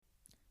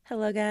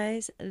Hello,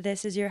 guys.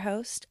 This is your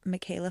host,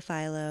 Michaela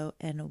Philo,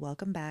 and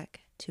welcome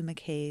back to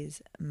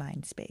McKay's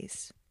Mind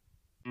Space.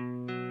 All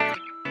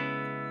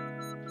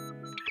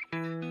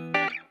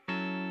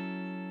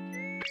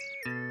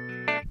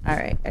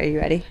right, are you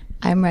ready?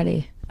 I'm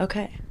ready.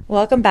 Okay.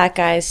 Welcome back,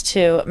 guys,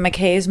 to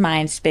McKay's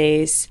Mind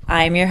Space.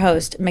 I'm your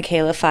host,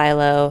 Michaela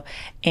Philo,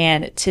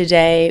 and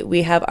today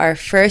we have our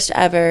first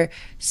ever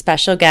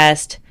special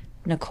guest,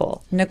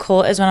 Nichole.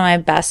 Nichole is one of my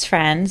best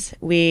friends.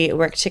 We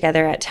work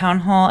together at Town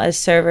Hall as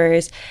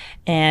servers,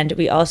 and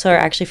we also are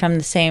actually from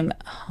the same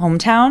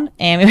hometown,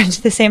 and we went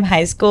to the same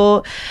high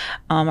school.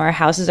 Our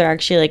houses are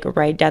actually like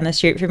right down the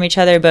street from each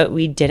other, but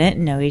we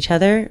didn't know each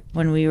other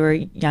when we were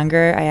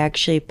younger. I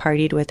actually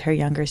partied with her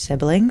younger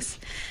siblings.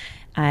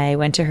 I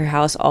went to her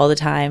house all the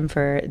time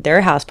for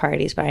their house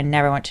parties, but I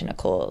never went to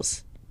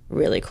Nichole's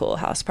really cool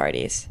house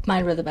parties.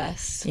 Mine were the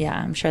best.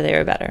 Yeah, I'm sure they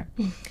were better.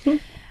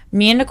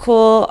 Me and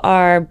Nichole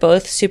are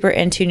both super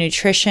into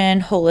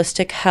nutrition,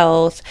 holistic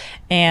health,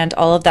 and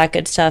all of that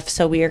good stuff.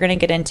 So we are going to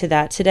get into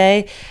that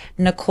today.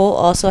 Nichole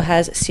also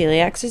has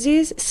celiacs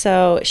disease.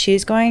 So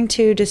she's going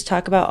to just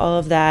talk about all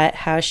of that,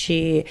 how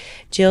she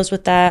deals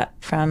with that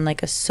from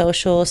like a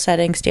social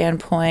setting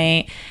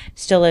standpoint,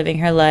 still living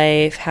her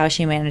life, how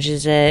she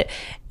manages it,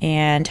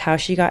 and how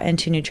she got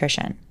into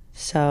nutrition.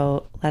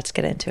 So let's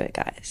get into it,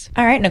 guys.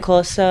 All right,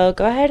 Nichole. So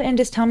go ahead and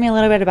just tell me a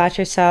little bit about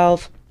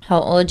yourself, how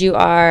old you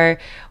are,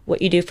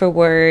 what you do for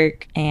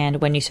work,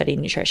 and when you studied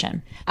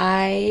nutrition.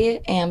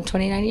 I am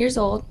 29 years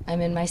old.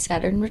 I'm in my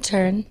Saturn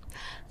return.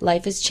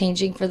 Life is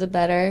changing for the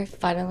better.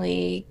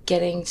 Finally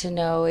getting to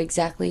know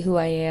exactly who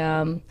I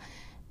am,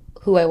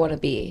 who I want to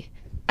be.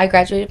 I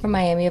graduated from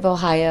Miami of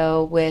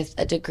Ohio with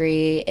a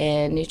degree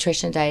in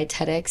nutrition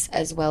dietetics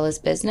as well as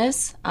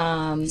business.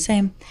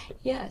 Same,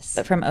 Yes.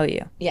 but from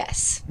OU.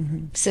 Yes.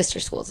 Sister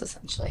schools,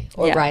 essentially,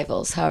 or Yeah.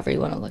 rivals, however you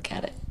want to look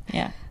at it.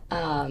 Yeah.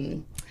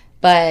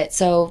 But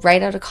so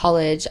right out of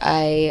college,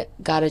 I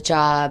got a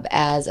job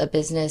as a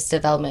business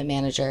development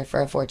manager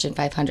for a Fortune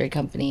 500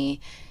 company.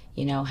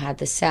 You know, had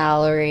the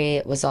salary,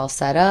 it was all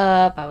set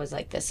up. I was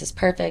like, this is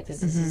perfect.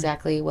 This is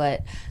exactly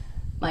what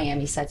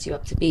Miami sets you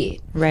up to be.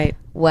 Right.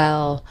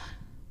 Well,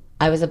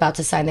 I was about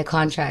to sign the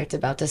contract,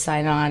 about to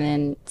sign on,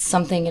 and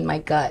something in my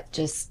gut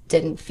just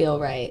didn't feel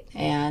right.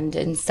 And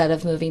instead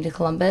of moving to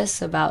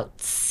Columbus,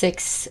 about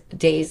 6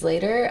 days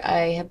later,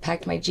 I had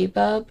packed my Jeep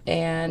up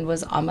and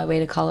was on my way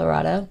to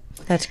Colorado.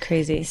 That's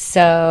crazy.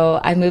 So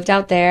I moved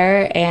out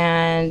there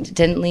and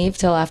didn't leave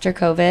till after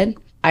COVID.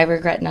 I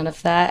regret none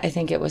of that. I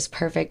think it was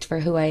perfect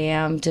for who I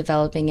am,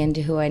 developing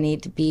into who I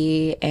need to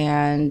be.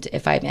 And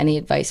if I have any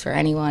advice for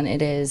anyone,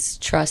 it is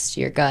trust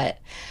your gut.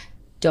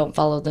 Don't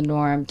follow the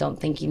norm. Don't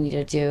think you need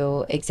to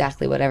do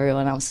exactly what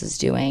everyone else is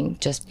doing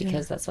just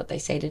because that's what they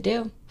say to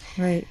do.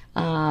 Right.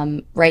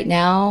 Right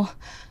now,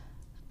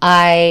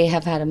 I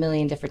have had a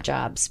million different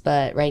jobs,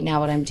 but right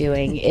now what I'm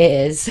doing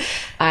is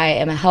I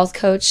am a health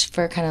coach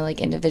for kind of like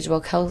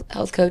individual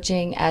health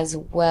coaching as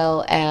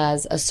well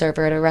as a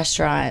server at a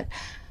restaurant.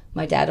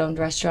 My dad owned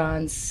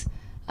restaurants.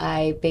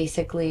 I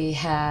basically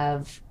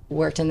have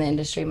worked in the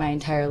industry my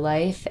entire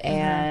life,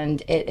 and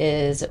it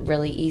is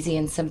really easy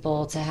and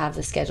simple to have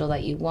the schedule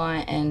that you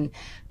want and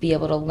be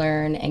able to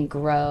learn and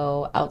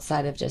grow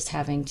outside of just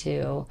having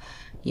to,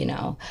 you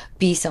know,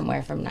 be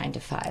somewhere from 9 to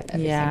 5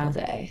 every single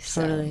day.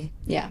 So, Totally.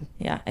 yeah.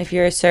 Yeah. If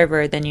you're a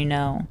server, then you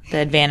know the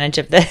advantage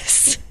of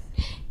this.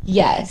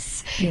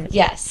 Yes. Yeah.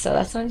 Yes. So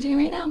that's what I'm doing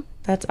right now.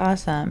 That's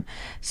awesome.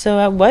 So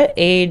at what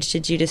age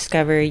did you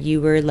discover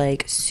you were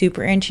like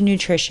super into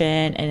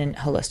nutrition and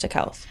holistic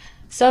health?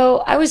 So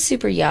I was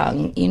super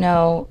young. You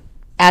know,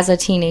 as a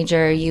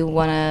teenager, you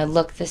want to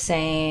look the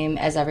same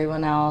as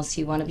everyone else.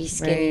 You want to be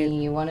skinny.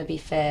 Right. You want to be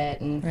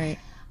fit. And Right.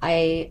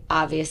 I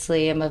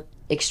obviously am a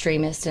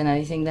extremist in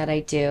anything that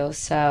I do.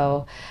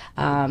 So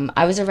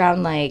I was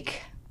around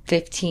like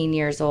 15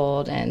 years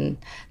old, and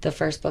the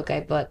first book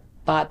I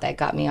bought that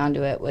got me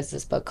onto it was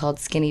this book called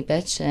Skinny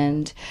Bitch.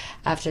 And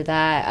after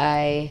that,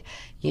 I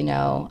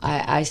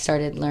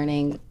started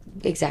learning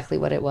exactly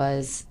what it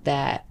was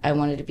that I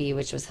wanted to be,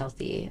 which was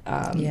healthy.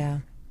 Yeah.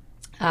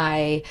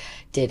 I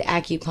did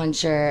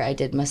acupuncture, I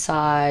did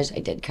massage, I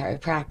did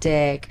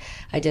chiropractic,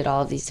 I did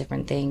all of these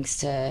different things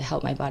to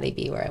help my body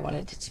be where I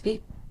wanted it to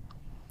be.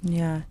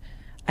 Yeah.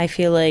 I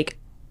feel like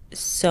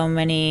so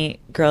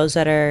many girls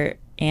that are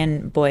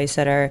and boys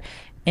that are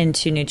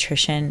into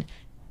nutrition,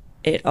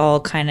 it all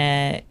kind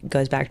of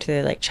goes back to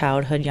their like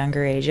childhood,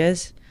 younger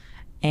ages.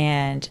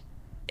 And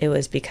it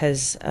was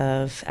because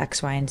of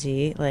X, Y, and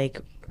Z.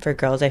 Like for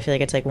girls, I feel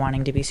like it's like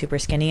wanting to be super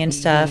skinny and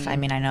stuff. I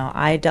mean, I know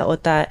I dealt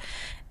with that.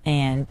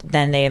 And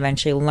then they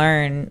eventually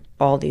learn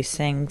all these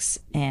things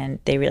and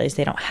they realize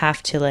they don't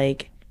have to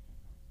like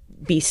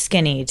be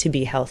skinny to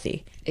be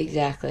healthy.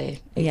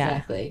 Exactly. Yeah.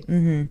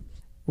 Exactly.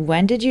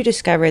 When did you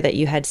discover that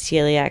you had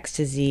celiac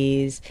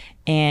disease,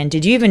 and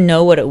did you even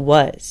know what it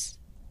was?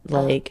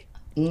 Like,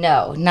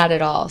 No, not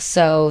at all.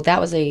 So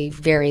that was a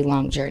very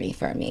long journey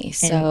for me.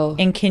 So,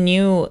 And can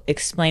you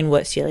explain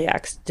what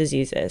celiac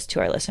disease is to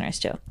our listeners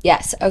too?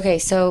 yes. Okay.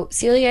 So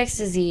celiac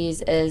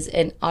disease is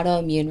an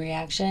autoimmune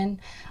reaction.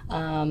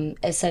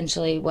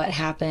 Essentially, what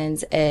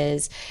happens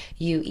is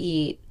you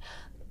eat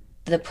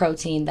the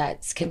protein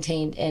that's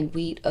contained in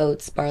wheat,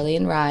 oats, barley,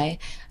 and rye.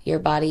 Your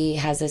body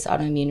has this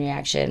autoimmune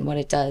reaction. What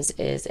it does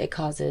is it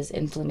causes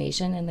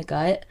inflammation in the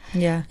gut.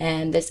 Yeah.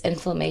 And this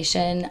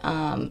inflammation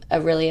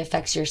really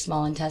affects your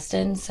small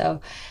intestine. So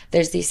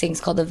there's these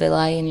things called the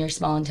villi in your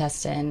small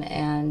intestine,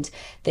 and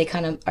they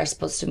kind of are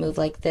supposed to move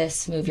like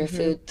this, move your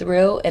food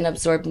through and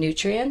absorb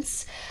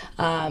nutrients.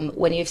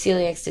 When you have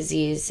celiac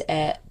disease,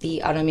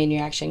 the autoimmune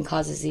reaction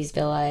causes these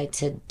villi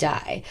to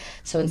die.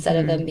 So instead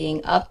of them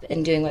being up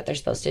and doing what they're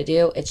supposed to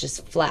do, it's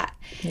just flat.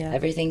 Yeah.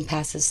 Everything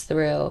passes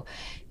through.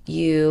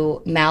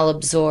 You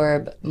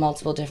malabsorb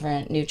multiple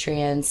different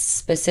nutrients,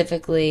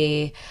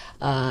 specifically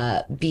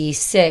B6,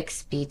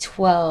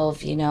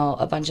 B12,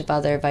 a bunch of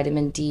other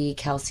vitamin D,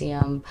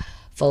 calcium,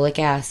 folic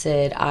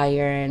acid,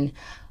 iron.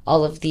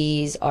 All of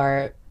these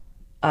are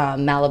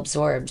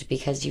malabsorbed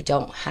because you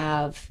don't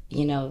have,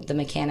 the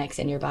mechanics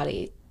in your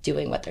body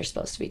doing what they're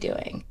supposed to be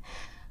doing.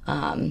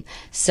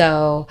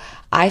 So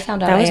I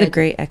found out that was a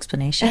great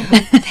explanation.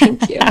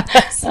 Thank you.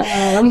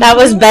 That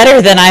was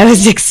better than I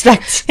was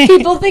expecting.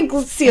 People think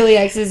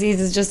celiac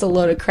disease is just a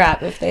load of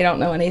crap if they don't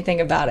know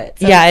anything about it.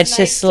 So yeah, it's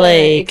just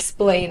like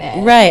explain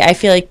it. Right. I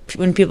feel like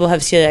when people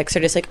have celiac,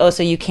 they're just like, oh,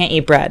 so you can't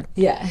eat bread.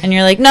 Yeah. And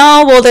you're like,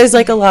 no, well, there's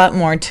like a lot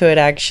more to it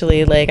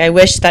actually. Like, I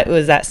wish that it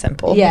was that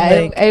simple. Yeah,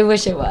 like, I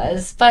wish it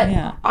was. But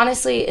Yeah.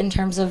 honestly, in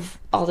terms of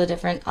all the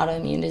different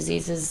autoimmune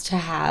diseases to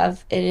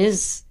have, it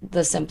is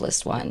the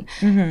simplest one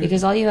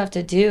because all you have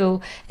to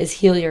do is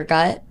heal your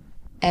gut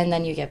and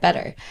then you get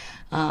better.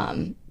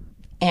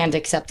 And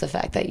accept the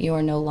fact that you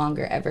are no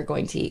longer ever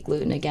going to eat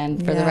gluten again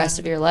for the rest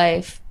of your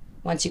life.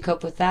 Once you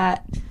cope with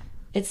that,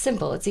 it's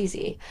simple, it's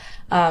easy.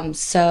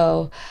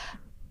 So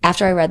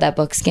after I read that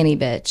book, Skinny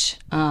Bitch,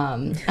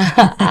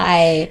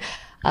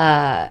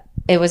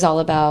 it was all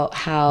about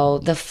how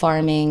the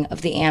farming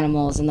of the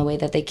animals and the way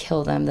that they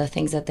kill them, the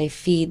things that they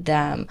feed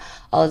them,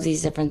 all of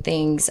these different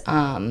things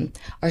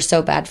are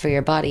so bad for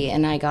your body.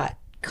 And I got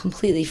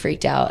completely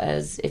freaked out,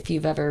 as if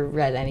you've ever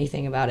read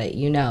anything about it,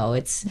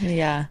 it's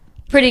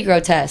pretty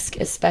grotesque,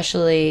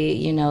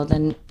 especially,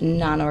 the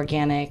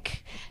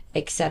non-organic,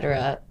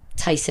 etc.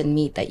 Tyson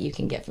meat that you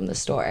can get from the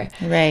store.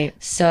 Right.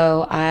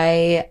 So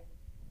I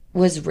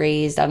was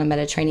raised on a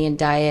Mediterranean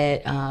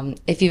diet.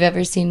 If you've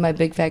ever seen My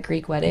Big Fat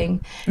Greek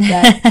Wedding,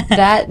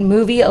 that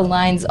movie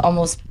aligns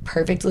almost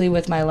perfectly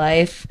with my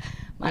life,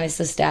 minus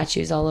the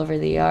statues all over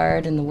the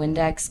yard and the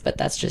Windex, but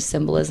that's just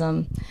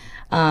symbolism.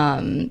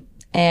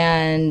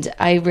 And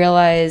I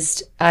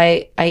realized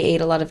I ate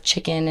a lot of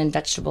chicken and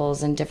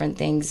vegetables and different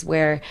things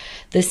where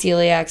the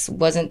celiac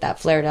wasn't that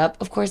flared up.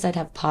 Of course, I'd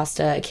have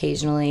pasta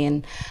occasionally,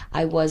 and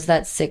I was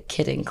that sick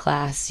kid in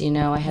class.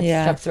 I had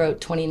strep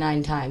throat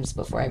 29 times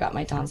before I got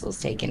my tonsils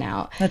taken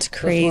out. That's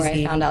crazy. Before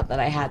I found out that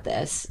I had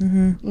this.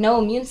 No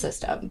immune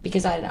system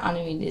because I had an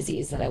autoimmune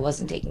disease that I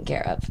wasn't taking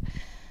care of.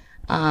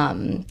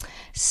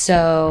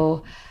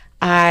 So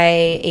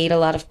I ate a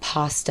lot of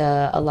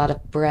pasta, a lot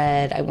of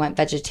bread. I went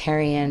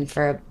vegetarian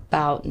for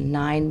about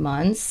 9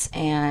 months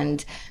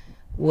and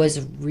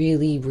was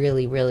really,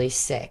 really, really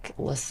sick,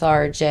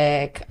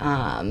 lethargic.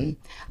 I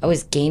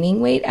was gaining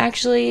weight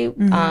actually.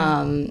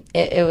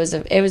 It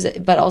was,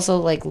 but also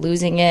like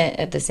losing it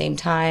at the same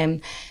time.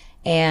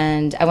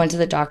 And I went to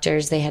the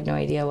doctors. They had no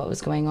idea what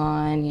was going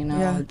on.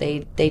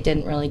 They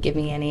didn't really give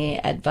me any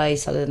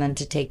advice other than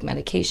to take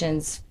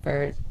medications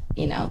for,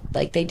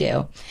 like they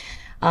do.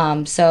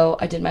 So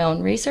I did my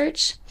own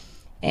research,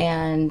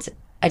 and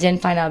I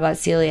didn't find out about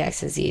celiac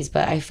disease,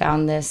 but I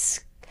found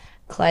this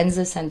cleanse.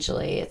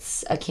 Essentially,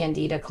 it's a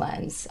candida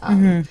cleanse.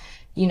 The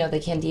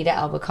candida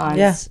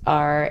albicans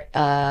are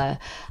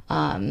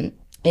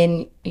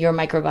in your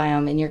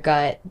microbiome in your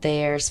gut.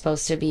 They're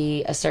supposed to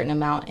be a certain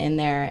amount in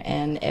there,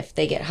 and if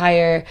they get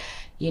higher,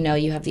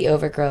 you have the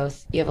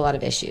overgrowth, you have a lot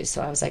of issues.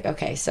 So I was like,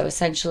 okay, so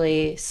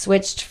essentially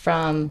switched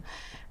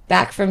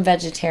back from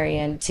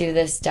vegetarian to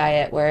this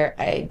diet where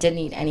I didn't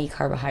eat any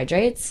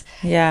carbohydrates,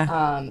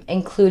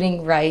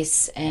 including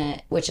rice,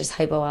 which is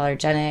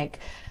hypoallergenic,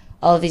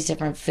 all of these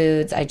different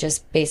foods. I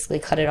just basically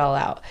cut it all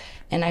out,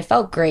 and I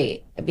felt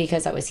great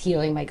because I was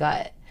healing my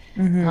gut.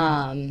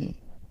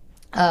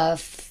 A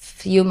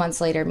few months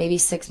later, maybe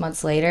 6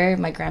 months later,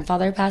 my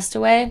grandfather passed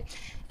away,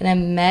 and I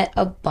met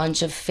a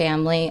bunch of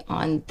family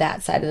on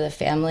that side of the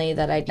family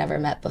that I'd never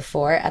met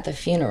before at the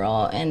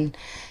funeral, and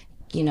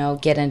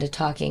get into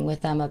talking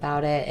with them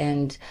about it,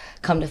 and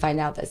come to find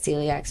out that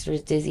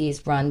celiac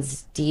disease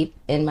runs deep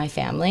in my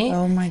family.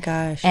 Oh my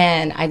gosh.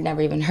 And I'd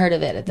never even heard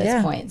of it at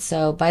this point.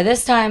 So by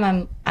this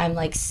time I'm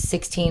like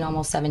 16,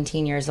 almost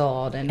 17 years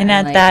old. And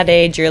at like, that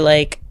age, you're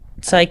like,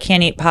 so I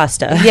can't eat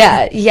pasta.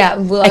 Yeah.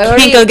 Well, I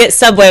can't go get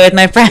Subway with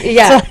my friends.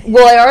 Yeah.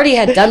 Well, I already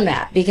had done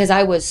that because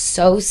I was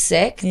so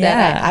sick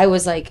that I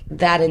was like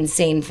that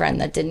insane friend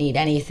that didn't eat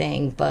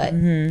anything but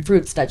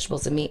fruits,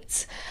 vegetables, and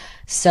meats.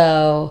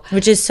 So,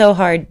 which is so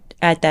hard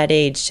at that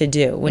age to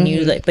do when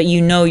you like, but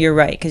you know you're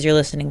right because you're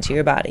listening to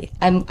your body.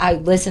 I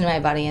listen to my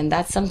body, and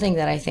that's something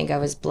that I think I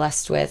was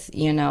blessed with,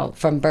 you know,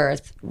 from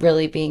birth,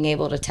 really being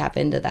able to tap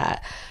into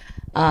that.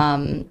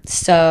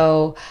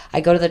 So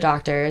I go to the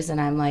doctors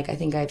and I'm like, I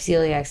think I have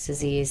celiac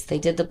disease. They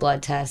did the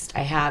blood test.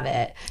 I have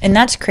it. And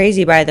that's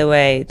crazy, by the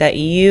way, that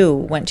you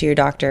went to your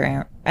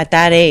doctor at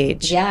that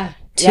age. Yeah.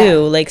 Too,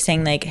 like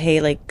saying like, hey,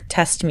 like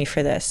test me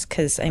for this.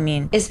 Because I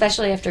mean,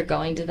 especially after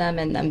going to them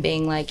and them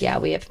being like, yeah,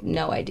 we have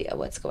no idea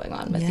what's going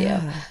on with you.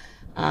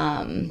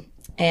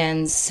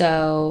 And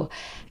so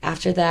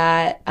after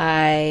that,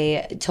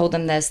 I told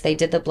them this. They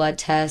did the blood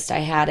test. I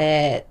had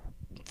it.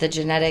 The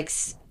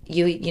genetics,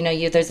 you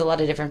know, there's a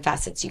lot of different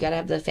facets. You got to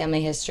have the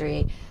family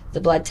history,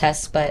 the blood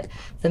test, but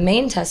the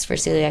main test for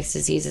celiac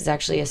disease is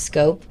actually a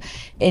scope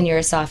in your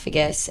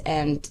esophagus,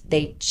 and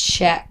they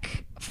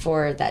check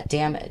for that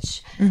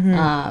damage.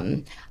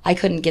 I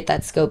couldn't get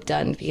that scope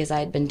done because I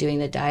had been doing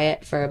the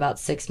diet for about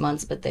 6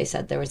 months, but they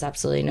said there was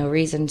absolutely no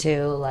reason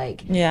to.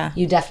 Like,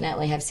 you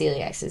definitely have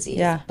celiac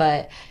disease,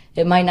 but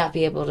it might not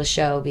be able to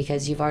show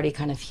because you've already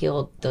kind of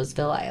healed those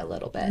villi a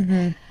little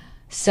bit.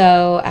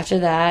 So after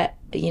that,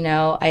 you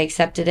know, I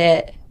accepted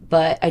it,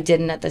 but I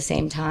didn't at the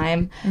same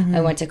time.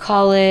 I went to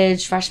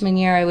college. Freshman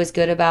year, I was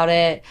good about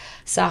it.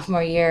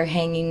 Sophomore year,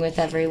 hanging with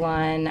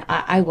everyone.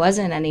 I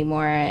wasn't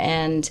anymore.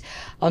 And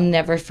I'll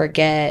never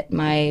forget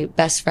my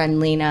best friend,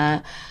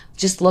 Lena,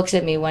 just looked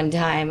at me one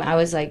time. I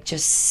was like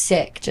just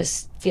sick,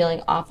 just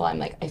feeling awful. I'm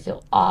like, I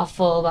feel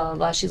awful, blah, blah,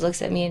 blah. She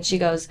looks at me and she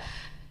goes,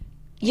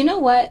 you know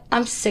what?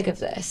 I'm sick of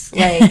this.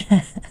 Like,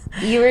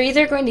 you're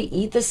either going to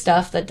eat the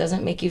stuff that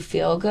doesn't make you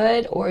feel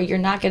good, or you're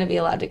not going to be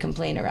allowed to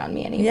complain around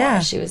me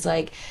anymore. She was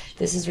like,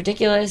 this is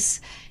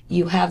ridiculous.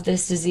 You have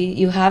this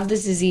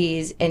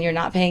disease and you're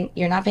not paying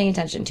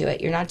attention to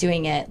it. You're not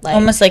doing it. Like,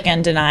 almost like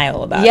in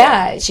denial about it.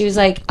 Yeah. She was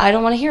like, I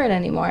don't want to hear it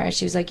anymore.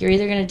 She was like, you're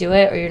either going to do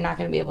it or you're not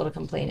going to be able to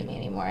complain to me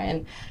anymore.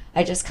 And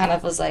I just kind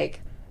of was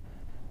like,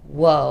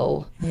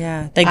 whoa.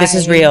 Yeah. Like, this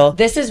is real.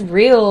 This is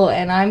real.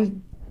 And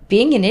I'm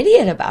being an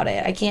idiot about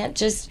it. I can't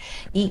just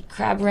eat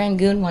crab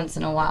rangoon once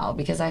in a while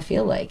because I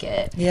feel like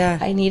it. Yeah.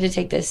 I need to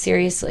take this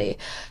seriously.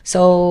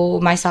 So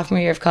my sophomore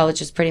year of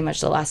college was pretty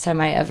much the last time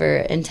I ever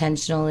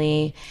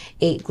intentionally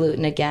ate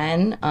gluten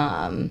again.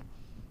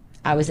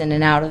 I was in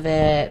and out of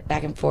it,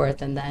 back and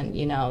forth, and then,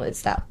 you know,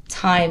 it's that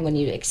time when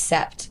you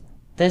accept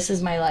this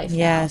is my life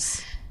now.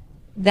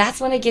 That's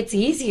when it gets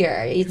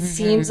easier. It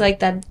seems like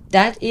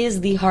that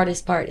is the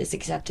hardest part, is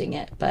accepting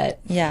it.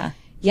 But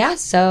yeah,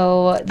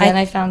 so then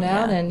I found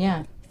out, and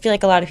I feel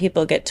like a lot of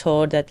people get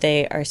told that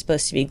they are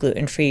supposed to be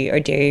gluten-free or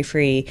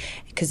dairy-free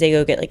because they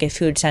go get like a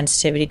food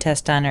sensitivity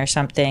test done or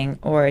something,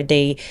 or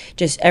they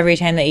just every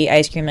time they eat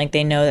ice cream, like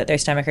they know that their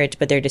stomach hurts,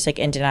 but they're just like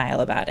in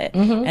denial about it.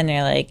 And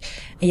they're like,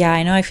 yeah,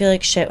 I know I feel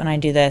like shit when I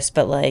do this,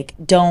 but like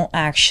don't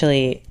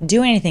actually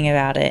do anything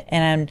about it.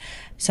 And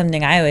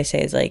something I always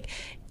say is like,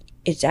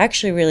 it's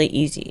actually really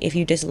easy if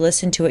you just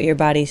listen to what your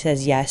body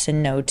says yes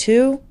and no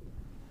to,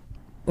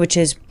 which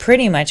is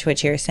pretty much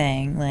what you're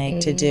saying,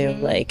 like to do.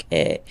 Like,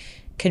 it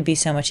could be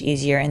so much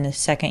easier. And the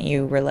second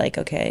you were like,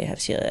 okay, I have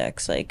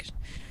celiac, like,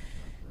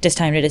 just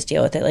time to just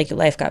deal with it. Like,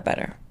 life got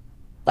better.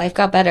 Life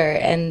got better.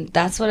 And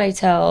that's what I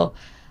tell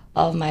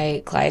all of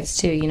my clients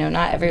too. You know,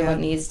 not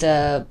everyone needs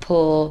to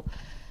pull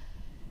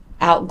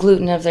out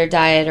gluten of their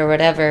diet or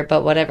whatever,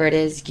 but whatever it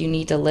is, you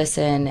need to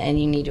listen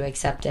and you need to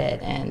accept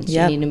it, and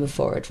you need to move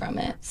forward from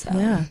it. So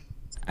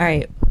all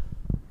right,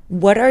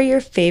 what are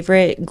your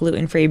favorite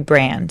gluten-free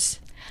brands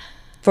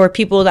for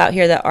people out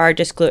here that are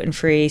just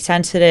gluten-free,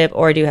 sensitive,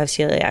 or do have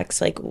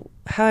celiacs? Like,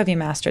 how have you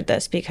mastered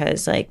this?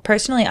 Because, like,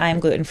 personally, I'm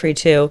gluten-free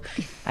too.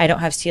 I don't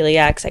have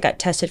celiacs. I got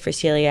tested for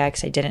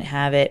celiacs. I didn't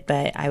have it,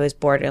 but I was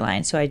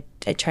borderline. So I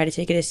try to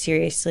take it as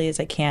seriously as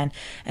I can.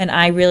 And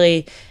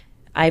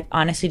I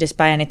honestly just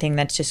buy anything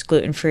that's just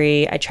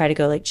gluten-free. I try to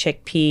go like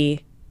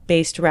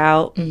chickpea-based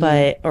route,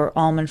 or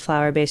almond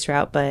flour-based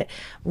route. But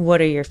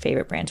what are your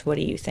favorite brands? What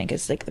do you think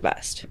is like the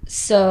best?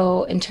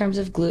 So in terms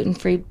of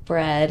gluten-free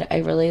bread, I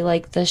really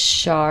like the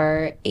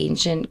Char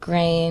Ancient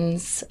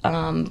Grains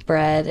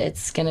bread.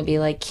 It's going to be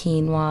like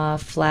quinoa,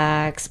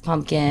 flax,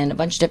 pumpkin, a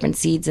bunch of different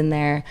seeds in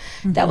there.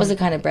 That was the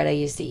kind of bread I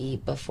used to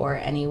eat before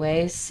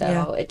anyway.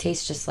 So it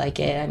tastes just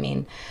like it. I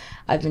mean,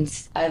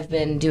 I've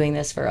been doing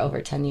this for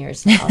over 10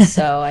 years now,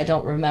 so I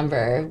don't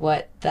remember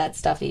what that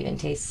stuff even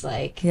tastes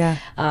like.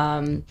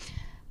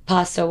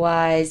 Pasta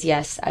wise,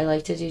 yes, I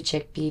like to do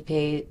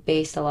chickpea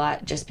based a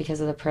lot just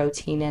because of the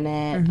protein in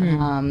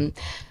it.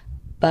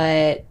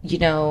 But you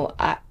know,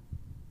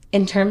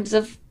 in terms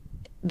of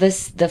the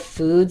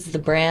foods, the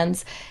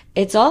brands,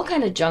 it's all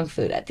kind of junk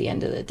food at the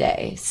end of the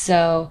day.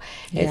 So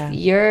if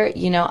you're,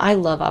 you know, I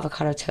love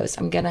avocado toast.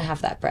 I'm gonna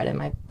have that bread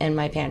in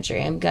my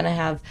pantry. I'm gonna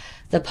have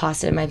the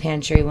pasta in my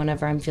pantry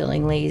whenever I'm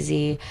feeling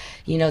lazy.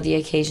 You know, the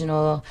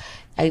occasional.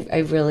 I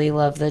really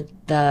love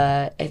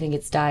the I think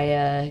it's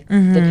Daya,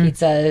 the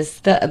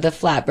pizzas, the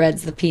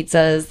flatbreads, the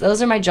pizzas.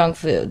 Those are my junk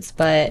foods.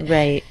 But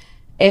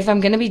if I'm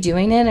gonna be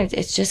doing it,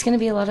 it's just gonna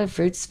be a lot of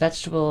fruits,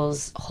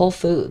 vegetables, whole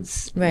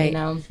foods. You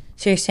know.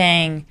 So you're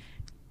saying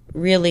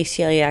really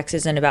celiacs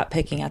isn't about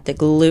picking out the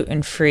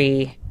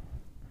gluten-free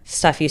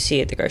stuff you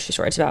see at the grocery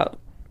store. It's about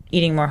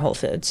eating more whole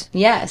foods.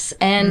 Yes,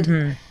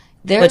 and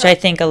Which I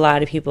think a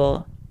lot of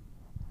people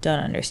don't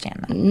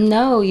understand that.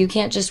 No, you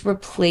can't just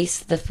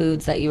replace the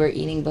foods that you were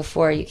eating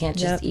before. You can't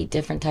just eat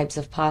different types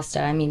of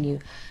pasta. I mean,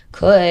 you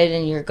could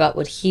and your gut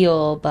would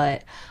heal,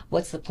 but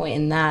what's the point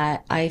in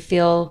that? I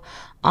feel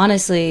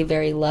honestly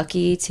very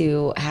lucky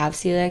to have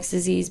celiac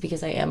disease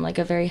because I am like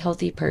a very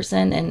healthy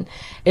person, and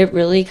it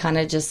really kind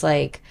of just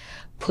like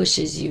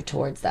pushes you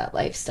towards that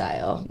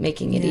lifestyle,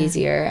 making it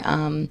easier.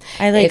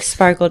 I like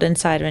sparkled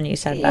inside when you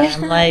said that.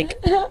 I'm like,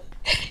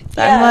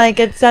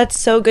 that's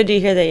so good to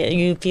hear that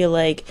you feel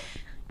like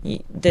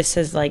this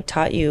has like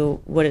taught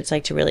you what it's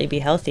like to really be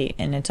healthy,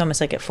 and it's almost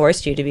like it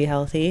forced you to be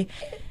healthy.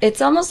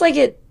 It's almost like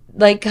it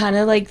like kind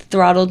of like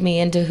throttled me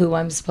into who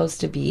I'm supposed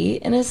to be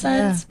in a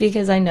sense,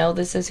 because I know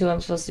this is who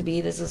I'm supposed to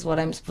be. This is what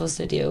I'm supposed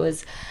to do,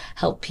 is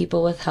help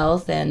people with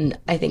health, and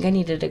I think I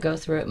needed to go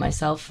through it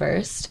myself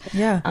first.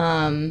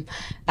 At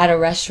a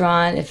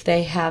restaurant, if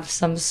they have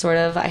some sort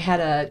of, I had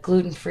a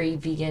gluten-free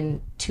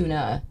vegan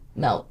tuna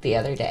melt the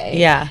other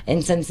day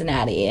in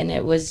Cincinnati, and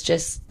it was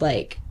just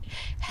like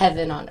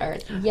heaven on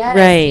earth.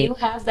 Yes, you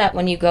have that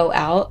when you go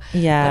out.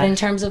 But in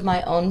terms of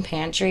my own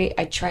pantry,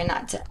 I try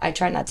not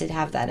to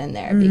have that in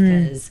there,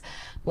 because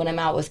when I'm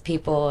out with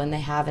people and they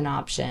have an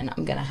option,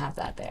 I'm gonna have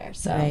that there.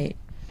 So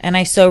and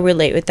I so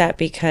relate with that,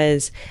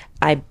 because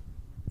I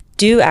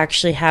do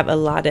actually have a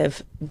lot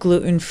of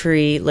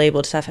gluten-free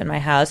labeled stuff in my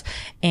house,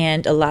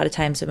 and a lot of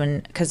times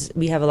because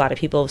we have a lot of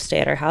people stay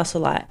at our house a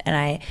lot,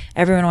 and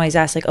everyone always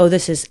asks like, oh,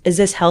 is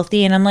this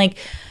healthy? And I'm like,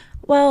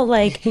 well,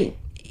 like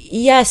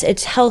yes,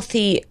 it's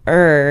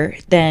healthier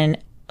than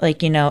like,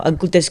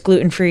 this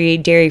gluten-free,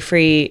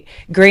 dairy-free,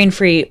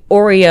 grain-free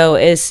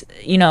Oreo is,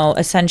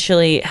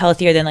 essentially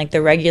healthier than like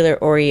the regular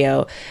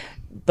Oreo.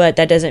 But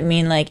that doesn't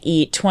mean like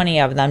eat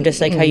 20 of them,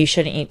 just like how you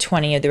shouldn't eat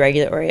 20 of the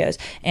regular Oreos.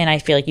 And I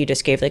feel like you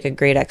just gave like a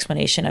great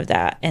explanation of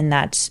that. And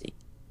that's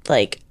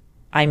like,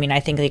 I mean, I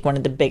think like one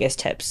of the biggest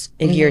tips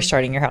if you're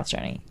starting your health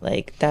journey.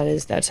 Like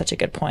that's such a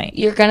good point.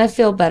 You're going to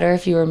feel better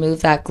if you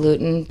remove that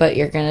gluten, but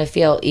you're going to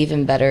feel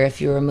even better if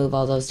you remove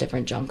all those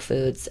different junk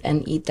foods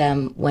and eat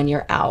them when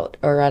you're out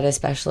or at a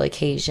special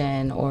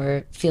occasion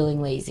or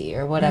feeling lazy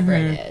or whatever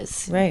it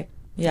is. Right.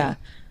 Yeah.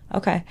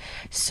 Okay.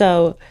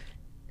 So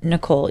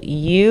Nichole,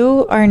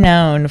 you are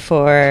known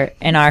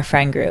in our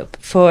friend group,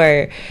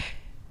 for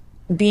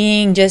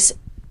being just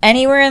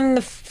anywhere in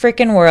the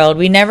freaking world.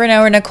 We never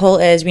know where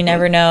Nichole is. We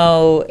never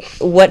know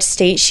what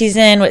state she's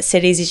in, what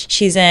cities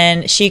she's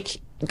in. She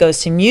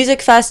goes to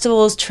music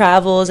festivals,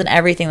 travels, and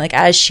everything, like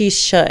as she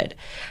should.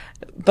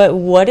 But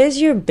what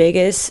is your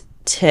biggest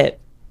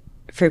tip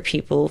for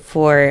people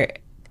for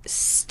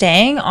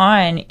staying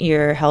on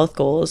your health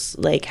goals,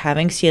 like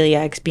having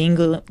celiacs, being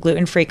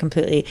gluten-free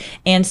completely,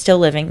 and still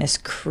living this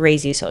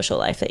crazy social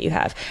life that you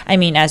have? I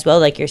mean, as well,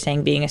 like you're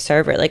saying, being a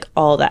server, like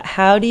all that.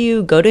 How do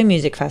you go to a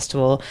music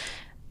festival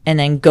and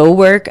then go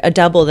work a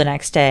double the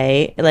next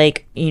day?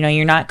 Like,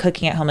 you're not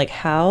cooking at home. Like,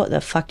 how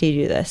the fuck do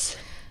you do this?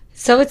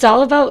 So it's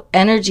all about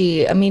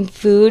energy. I mean,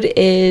 food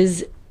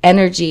is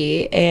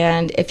energy,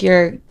 and if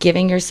you're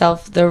giving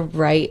yourself the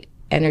right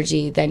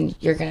energy, then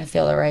you're going to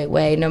feel the right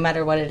way, no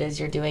matter what it is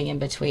you're doing in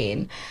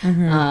between.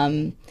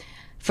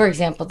 For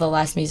example, the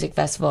last music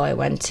festival I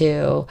went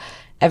to,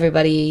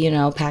 everybody,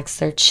 packs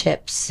their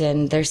chips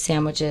and their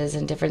sandwiches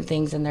and different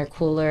things in their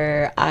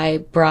cooler.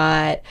 I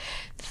brought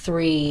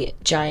 3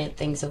 giant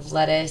things of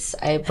lettuce.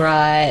 I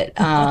brought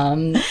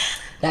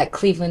that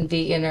Cleveland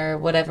vegan or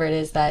whatever it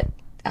is, that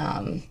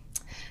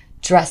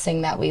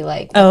dressing that we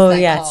like.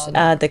 What's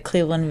the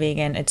Cleveland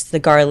vegan. It's the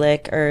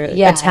garlic or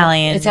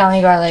Italian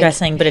garlic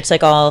dressing, but it's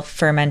like all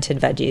fermented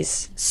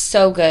veggies.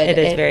 So good. It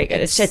is very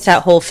good. It's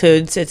at Whole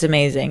Foods. It's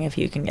amazing if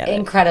you can get it.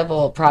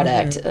 Incredible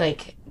product.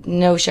 Like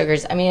no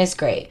sugars. I mean, it's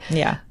great.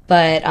 Yeah.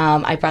 But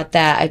I brought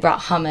that. I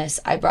brought hummus.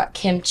 I brought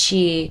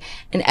kimchi,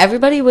 and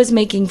everybody was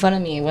making fun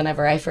of me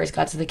whenever I first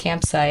got to the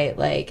campsite.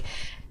 Like,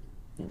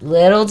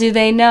 little do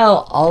they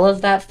know, all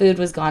of that food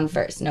was gone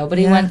first.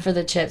 Nobody went for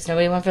the chips.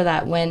 Nobody went for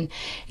that. When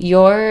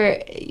you're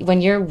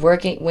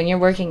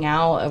working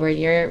out,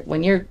 or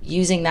when you're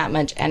using that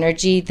much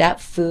energy, that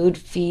food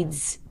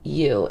feeds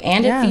you,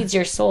 and it feeds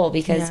your soul,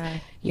 because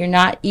you're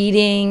not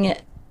eating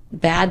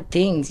bad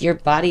things. Your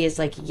body is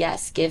like,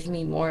 yes, give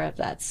me more of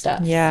that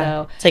stuff.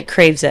 So it's like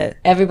craves it.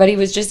 Everybody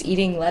was just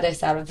eating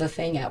lettuce out of the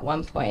thing at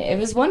one point. It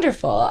was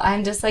wonderful.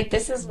 I'm just like,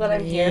 this is what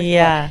I'm here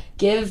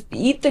for.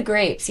 Eat the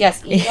grapes.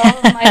 Yes, eat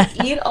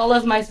all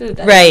of my food.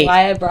 That's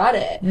why I brought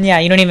it. Yeah,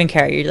 you don't even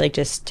care. You're like,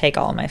 just take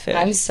all of my food.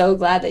 I'm so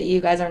glad that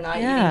you guys are not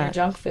eating your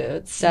junk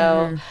food.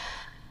 So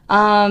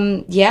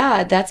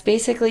that's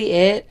basically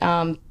it.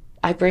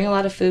 I bring a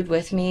lot of food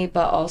with me,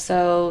 but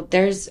also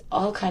there's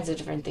all kinds of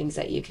different things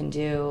that you can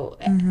do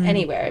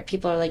anywhere.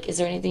 People are like, is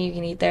there anything you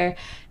can eat there?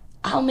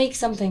 I'll make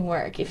something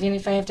work. Even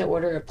if I have to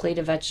order a plate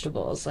of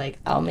vegetables, like,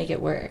 I'll make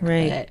it work.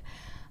 Right.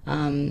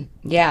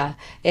 Yeah,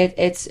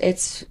 it's a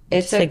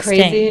extinct.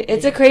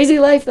 crazy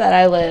life that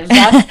I live.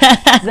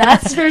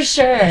 That's for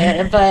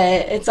sure.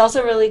 But it's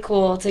also really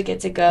cool to get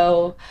to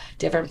go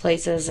different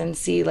places and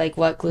see like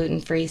what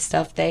gluten-free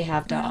stuff they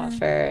have to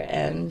offer.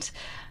 And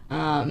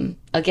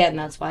again,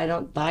 that's why I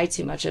don't buy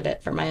too much of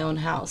it for my own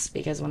house,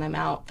 because when I'm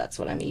out, that's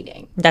what I'm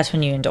eating. That's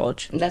when you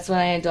indulge. That's when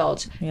I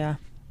indulge. Yeah.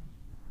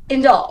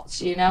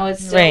 Indulge, you know,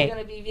 it's still Right.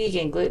 going to be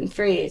vegan,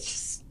 gluten-free. It's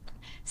just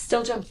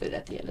still junk food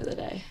at the end of the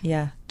day.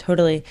 Yeah,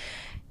 totally.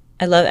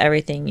 I love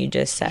everything you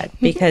just said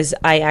because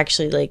I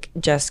actually like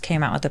just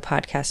came out with a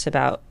podcast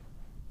about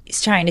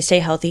trying to stay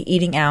healthy,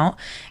 eating out,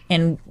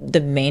 and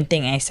the main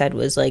thing I said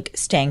was like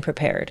staying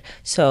prepared.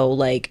 So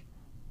like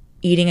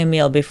eating a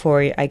meal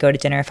before I go to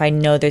dinner, if I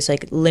know there's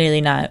like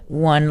literally not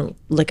one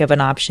lick of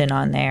an option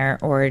on there,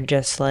 or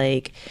just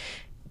like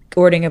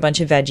ordering a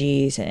bunch of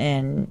veggies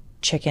and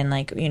chicken,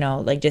 like, you know,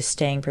 like just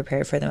staying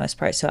prepared for the most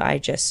part. So I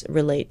just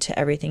relate to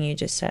everything you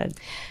just said.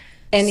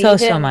 And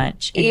So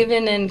much.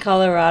 Even in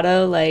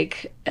Colorado,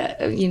 like,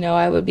 you know,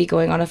 I would be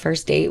going on a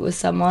first date with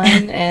someone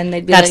and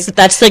they'd be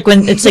That's like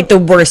when it's like the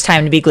worst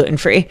time to be gluten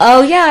free.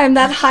 oh yeah, I'm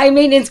that high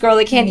maintenance girl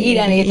that can't eat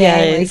anything.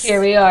 Yes. Like,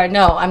 here we are.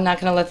 No, I'm not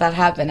going to let that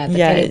happen at the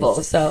Yes. table.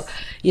 So,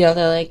 you know,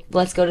 they're like,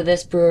 let's go to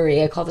this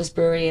brewery. I call this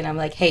brewery and I'm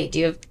like, hey, do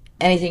you have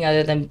anything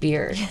other than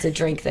beer to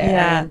drink there?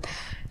 Yeah. And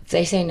if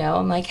they say no,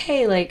 I'm like,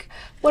 hey, like,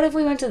 what if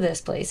we went to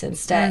this place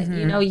instead?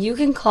 You know, you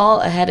can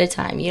call ahead of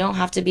time. You don't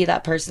have to be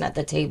that person at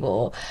the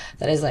table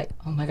that is like,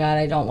 oh my God,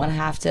 I don't want to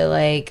have to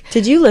like.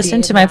 Did you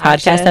listen to my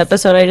podcast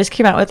episode I just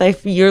came out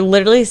with? You're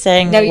literally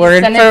saying No,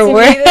 word you sent for it to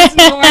word. me this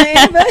morning,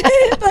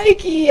 but,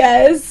 like,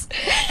 yes.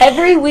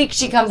 Every week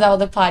she comes out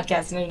with a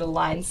podcast and it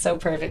aligns so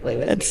perfectly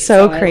with me. It's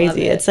so I love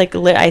crazy. it. It's like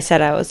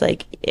I was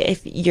like,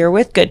 if you're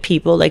with good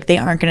people, like they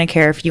aren't gonna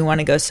care if you want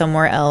to go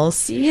somewhere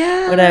else.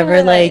 Yeah,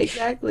 Whatever. Like,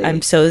 exactly.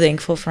 I'm so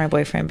thankful for my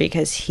boyfriend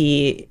because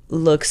he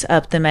looks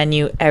up the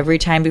menu every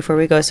time before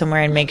we go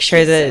somewhere and make sure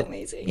He's that so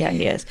amazing. yeah,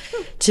 he is,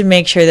 to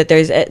make sure that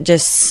there's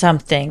just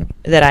something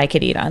that I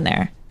could eat on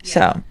there.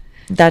 So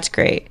that's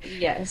great.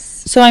 Yes.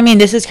 So I mean,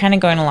 this is kind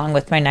of going along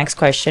with my next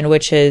question,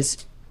 which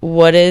is,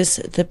 what is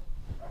the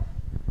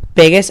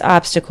biggest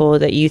obstacle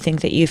that you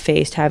think that you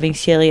faced having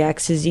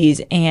celiac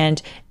disease,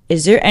 and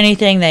is there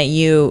anything that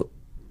you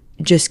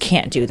just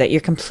can't do, that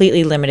you're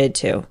completely limited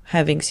to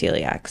having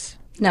celiacs?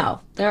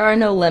 No, there are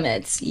no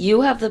limits.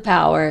 You have the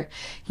power.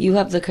 You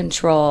have the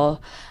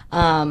control.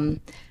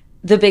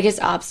 The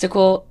biggest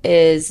obstacle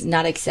is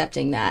not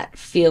accepting that,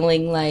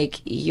 feeling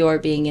like you're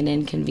being an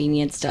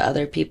inconvenience to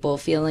other people,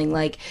 feeling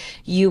like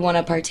you want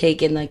to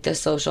partake in like the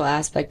social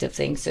aspect of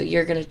things. So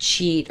you're going to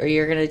cheat or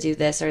you're going to do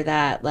this or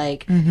that.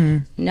 Like,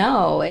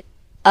 no.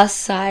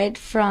 Aside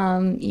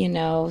from, you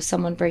know,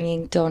 someone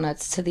bringing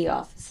donuts to the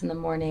office in the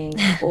morning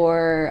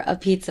or a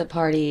pizza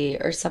party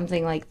or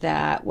something like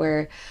that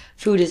where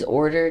food is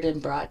ordered and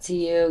brought to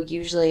you,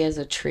 usually as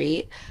a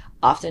treat.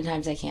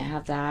 Oftentimes I can't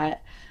have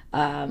that.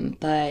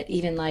 But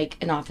even like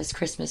an office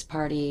Christmas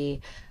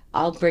party,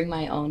 I'll bring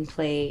my own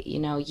plate. You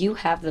know, you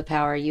have the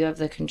power, you have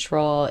the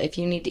control. If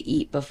you need to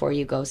eat before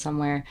you go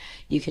somewhere,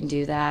 you can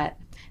do that.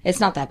 It's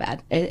not that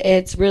bad.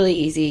 It's really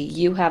easy.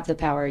 You have the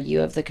power, you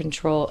have the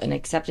control, and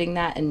accepting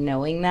that and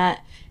knowing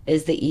that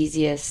is the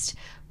easiest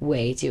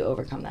way to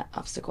overcome that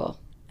obstacle.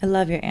 I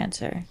love your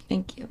answer.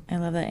 Thank you. I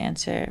love that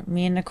answer.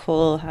 Me and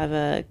Nicole have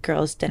a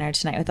girls' dinner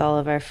tonight with all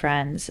of our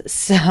friends.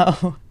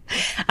 So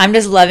I'm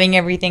just loving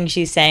everything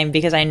she's saying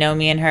because I know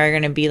me and her are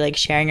going to be like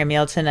sharing a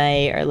meal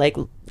tonight or like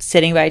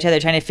sitting by each other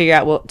trying to figure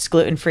out what's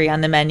gluten-free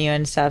on the menu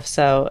and stuff.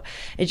 So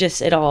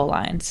it all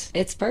aligns.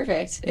 It's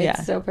perfect. It's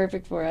Yeah. so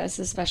perfect for us,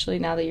 especially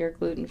now that you're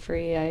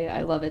gluten-free.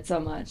 I love it so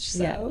much.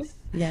 So.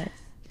 Yes.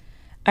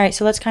 All right,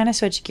 so let's kind of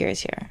switch gears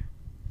here.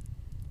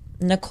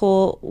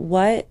 Nicole,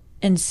 what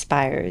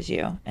inspires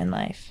you in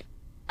life?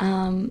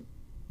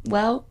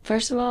 Well,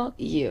 first of all,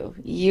 you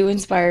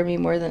inspire me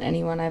more than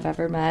anyone I've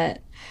ever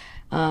met.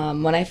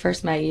 When I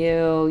first met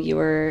you, you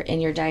were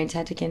in your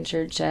dietetic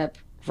internship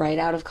right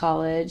out of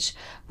college,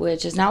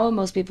 which is not what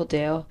most people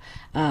do.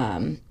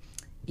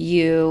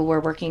 You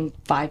were working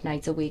 5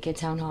 nights a week at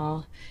town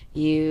hall.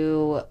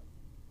 You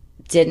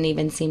didn't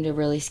even seem to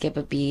really skip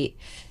a beat.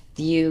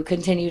 You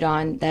continued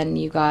on, then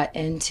you got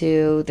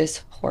into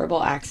this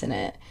horrible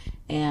accident,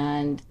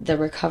 and the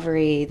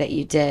recovery that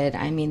you did,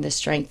 I mean, the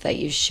strength that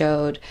you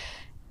showed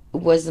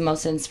was the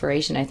most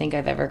inspiration I think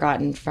I've ever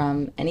gotten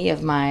from any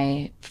of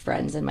my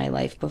friends in my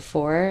life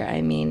before.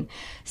 I mean,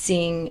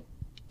 seeing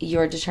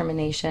your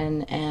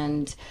determination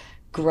and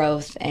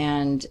growth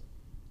and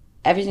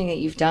everything that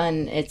you've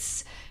done,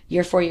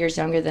 you're 4 years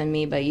younger than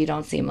me, but you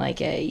don't seem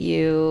like it.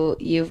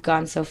 You've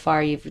gone so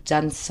far, you've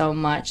done so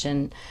much,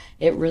 and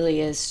it really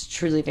is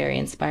truly very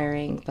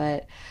inspiring.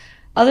 But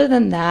other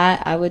than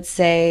that, I would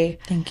say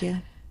Thank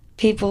you.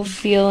 people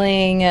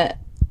feeling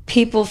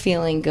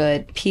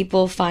good,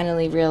 people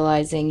finally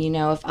realizing, you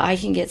know, if I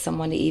can get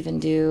someone to even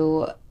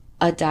do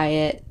a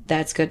diet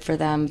that's good for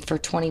them for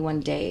 21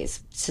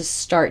 days to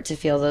start to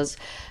feel those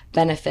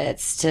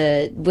benefits,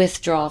 to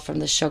withdraw from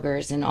the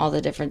sugars and all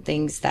the different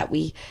things that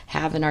we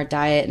have in our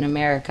diet in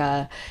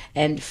America,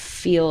 and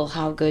feel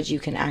how good you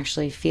can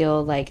actually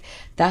feel. Like,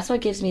 that's what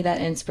gives me that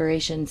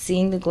inspiration,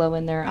 seeing the glow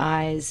in their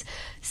eyes,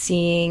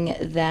 seeing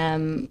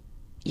them,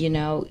 you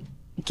know,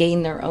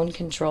 gain their own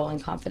control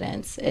and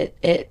confidence.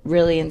 It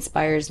really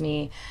inspires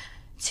me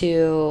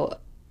to,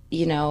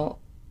 you know,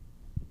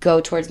 go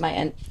towards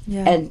my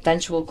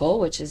eventual goal,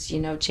 which is,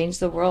 you know, change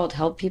the world,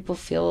 help people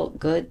feel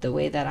good the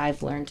way that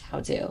I've learned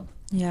how to.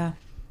 Yeah.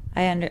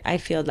 I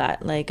feel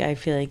that. Like, I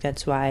feel like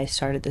that's why I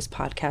started this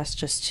podcast,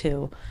 just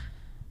to,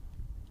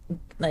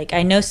 like,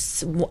 I know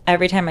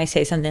every time I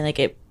say something, like,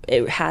 it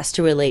has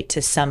to relate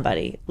to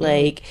somebody,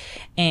 like,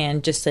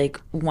 and just, like,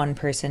 one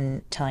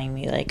person telling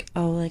me, like,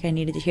 oh, like, I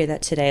needed to hear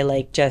that today,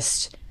 like,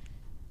 just,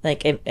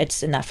 like,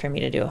 it's enough for me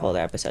to do a whole other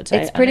episode. So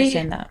I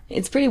understand that.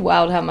 It's pretty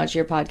wild how much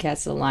your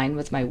podcasts align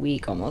with my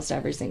week almost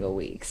every single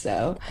week.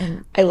 So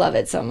I love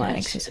it so much. It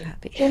makes me so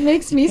happy. It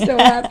makes me so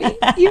happy.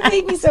 You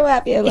make me so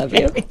happy. I love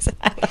you.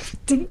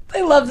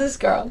 I love this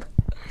girl.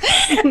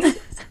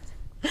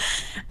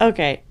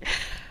 Okay.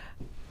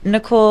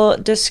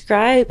 Nichole,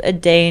 describe a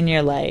day in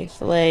your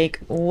life. Like,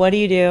 what do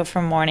you do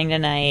from morning to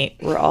night?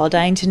 We're all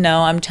dying to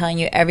know. I'm telling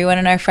you, everyone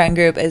in our friend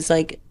group is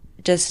like,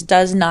 just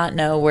does not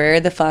know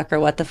where the fuck or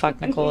what the fuck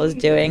Nichole is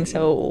doing.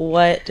 So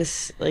what,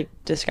 just like,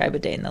 describe a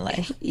day in the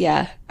life.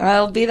 Yeah.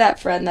 I'll be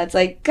that friend that's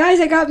like, guys,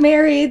 I got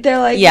married. They're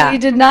like, yeah, we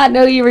did not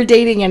know you were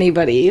dating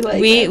anybody.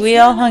 Like, we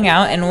all hung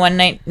out, and one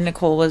night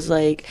Nichole was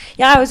like,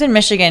 yeah, I was in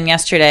Michigan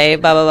yesterday,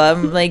 blah blah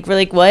blah. Like, we're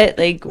like, what?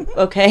 Like,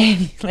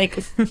 okay.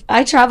 Like,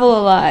 I travel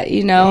a lot,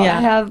 you know. Yeah.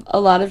 I have a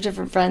lot of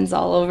different friends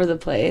all over the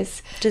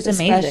place, just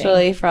amazing,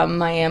 especially from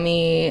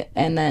Miami,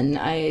 and then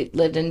I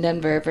lived in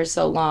Denver for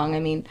so long. I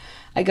mean,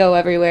 I go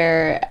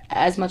everywhere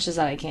as much as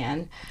I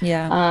can.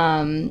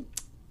 Yeah.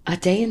 A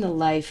day in the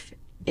life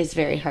is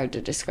very hard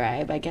to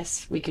describe. I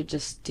guess we could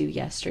just do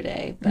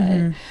yesterday.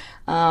 But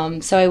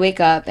so I wake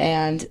up,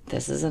 and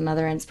this is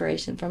another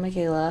inspiration from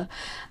Michaela.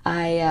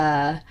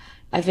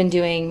 I've been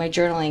doing my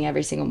journaling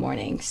every single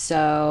morning.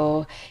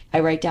 So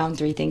I write down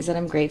 3 things that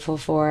I'm grateful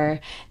for,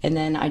 and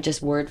then I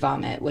just word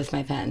vomit with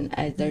my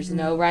pen. There's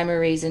no rhyme or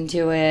reason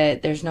to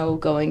it. There's no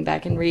going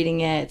back and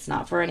reading it. It's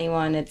not for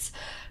anyone. It's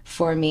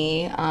for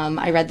me.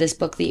 I read this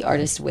book, The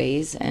Artist's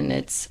Ways, and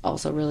it's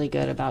also really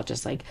good about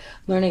just like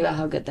learning about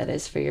how good that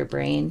is for your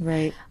brain.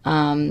 Right.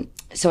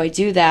 So I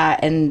do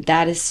that, and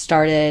that has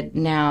started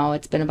now.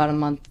 It's been about a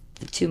month,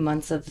 2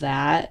 months of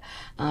that,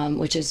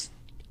 which is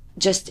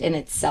just in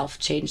itself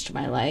changed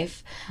my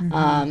life.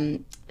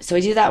 So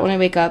I do that when I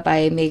wake up.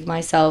 I make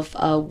myself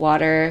a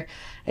water.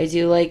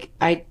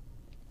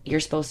 You're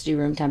supposed to do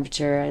room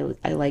temperature.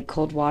 I like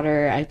cold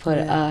water. I put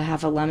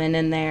half a lemon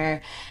in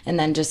there, and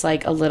then just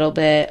like a little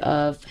bit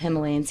of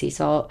Himalayan sea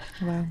salt.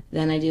 Wow.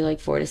 Then I do like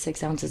 4 to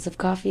 6 ounces of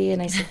coffee,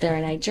 and I sit there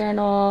and I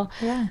journal.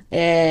 Yeah.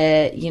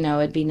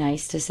 It'd be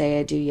nice to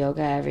say I do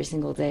yoga every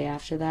single day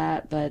after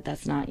that, but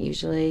that's not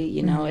usually,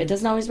 it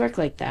doesn't always work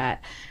like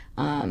that.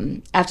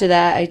 After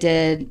that, I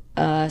did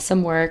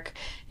some work.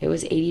 It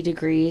was 80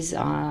 degrees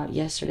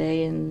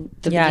yesterday in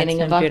the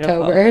beginning of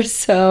October. Beautiful.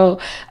 So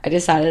I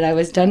decided I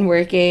was done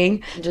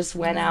working. Just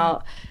went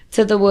out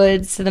to the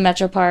woods, to the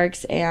metro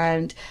parks,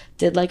 and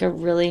did like a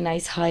really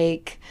nice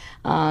hike.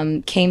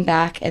 Came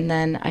back, and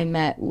then I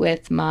met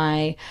with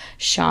my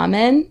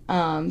shaman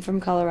from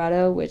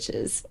Colorado, which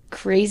is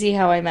crazy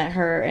how I met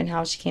her and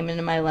how she came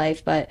into my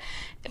life. But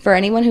for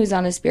anyone who's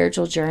on a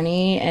spiritual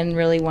journey and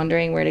really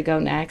wondering where to go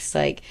next,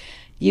 like,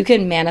 you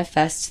can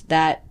manifest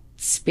that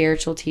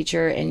spiritual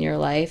teacher in your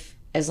life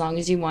as long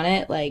as you want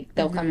it. Like,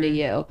 they'll come to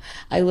you.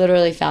 I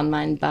literally found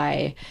mine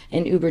by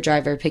an Uber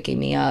driver picking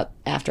me up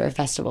after a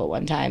festival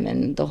one time,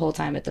 and the whole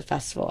time at the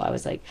festival I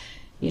was like,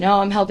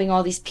 I'm helping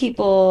all these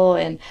people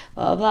and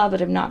blah, blah,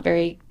 but I'm not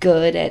very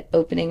good at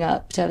opening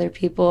up to other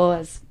people,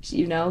 as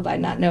you know, by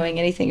not knowing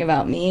anything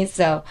about me.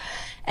 So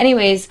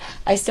anyways,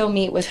 I still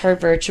meet with her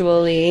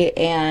virtually,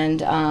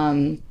 and,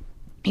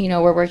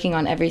 we're working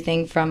on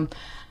everything from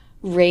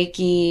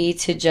Reiki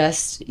to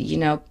just,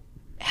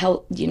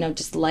 help,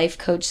 just life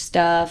coach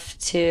stuff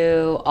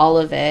to all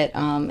of it.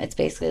 It's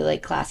basically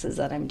like classes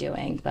that I'm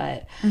doing.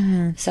 But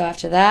so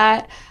after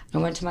that, I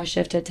went to my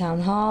shift at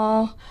Town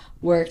Hall,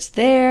 worked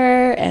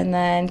there, and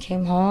then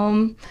came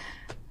home,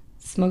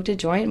 smoked a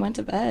joint, and went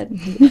to bed.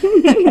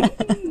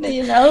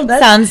 That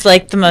sounds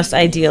like the most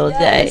ideal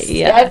day.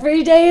 Yeah.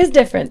 Every day is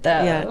different,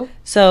 though. Yeah.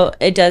 So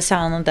it does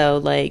sound, though,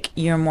 like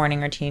your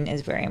morning routine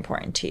is very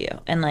important to you.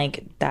 And,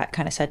 like, that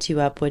kind of sets you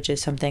up, which is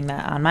something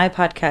that on my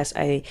podcast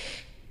I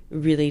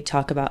really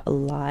talk about a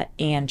lot,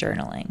 and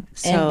journaling.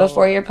 So, and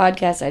before your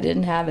podcast, I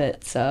didn't have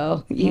it.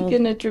 So I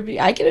can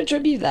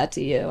attribute that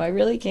to you. I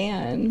really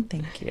can.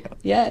 Thank you.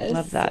 Yes.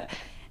 Love that.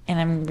 And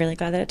I'm really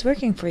glad that it's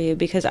working for you,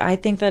 because I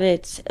think that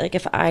it's like,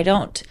 if I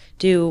don't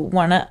do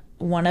one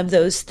of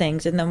those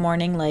things in the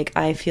morning, like,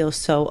 I feel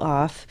so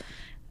off.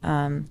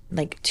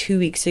 Like 2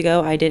 weeks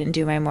ago, I didn't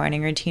do my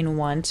morning routine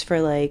once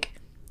for like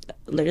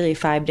literally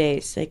 5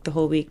 days, like the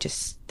whole week,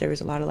 just there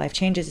was a lot of life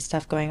changes and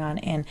stuff going on,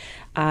 and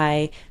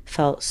I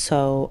felt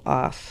so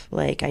off.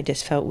 Like I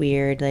just felt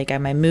weird. Like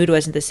my mood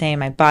wasn't the same.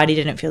 My body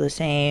didn't feel the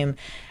same.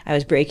 I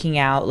was breaking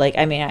out. Like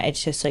I mean,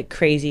 it's just like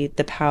crazy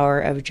the power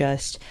of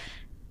just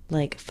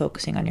like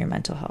focusing on your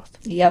mental health.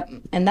 Yep.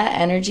 And that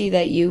energy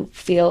that you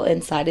feel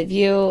inside of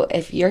you,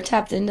 if you're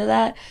tapped into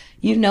that,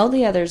 you know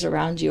the others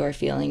around you are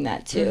feeling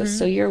that too.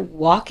 So you're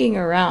walking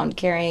around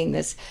carrying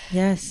this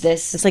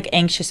It's like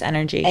anxious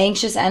energy.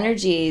 Anxious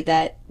energy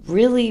that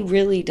really,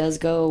 really does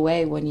go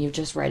away when you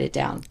just write it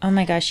down. Oh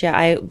my gosh, yeah.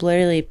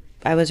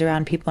 I was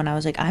around people and I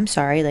was like, I'm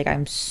sorry. Like,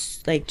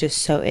 like just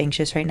so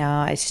anxious right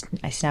now. I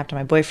snapped at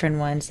my boyfriend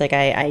once. Like,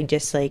 I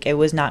just, like, it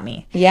was not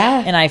me.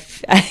 Yeah. And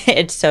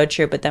it's so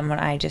true. But then when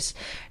I just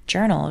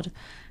journaled,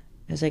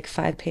 it was like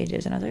 5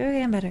 pages and I was like,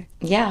 okay, I'm better.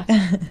 Yeah.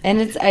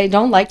 And I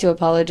don't like to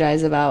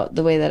apologize about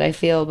the way that I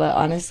feel, but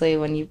honestly,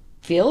 when you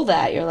feel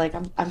that, you're like,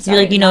 I'm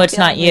sorry. You're like, it's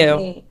not you.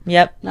 Me.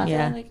 Yep. Not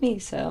feeling like me.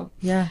 So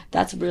yeah,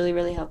 that's really,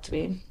 really helped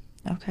me.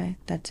 Okay,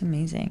 that's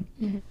amazing.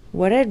 Mm-hmm.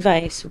 What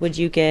advice would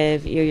you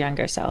give your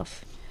younger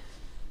self?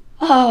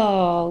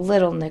 Oh,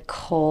 little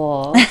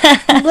Nichole.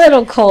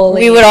 Little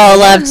Coley. We would all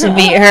love to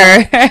meet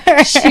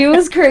her. She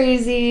was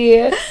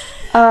crazy.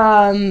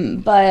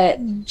 But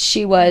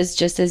she was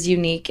just as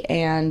unique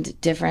and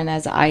different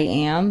as I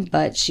am.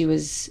 But she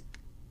was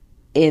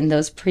in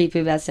those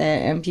prepubescent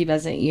and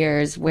pubescent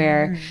years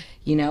where,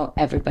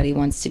 everybody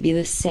wants to be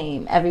the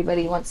same.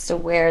 Everybody wants to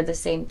wear the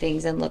same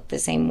things and look the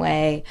same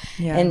way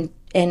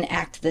and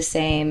act the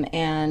same.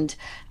 And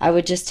I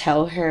would just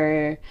tell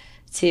her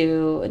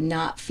to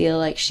not feel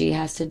like she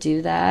has to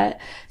do that,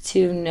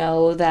 to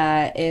know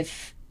that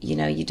if,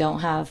 you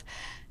don't have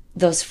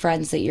those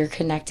friends that you're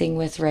connecting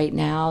with right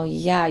now,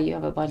 yeah, you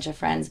have a bunch of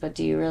friends, but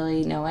do you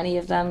really know any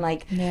of them?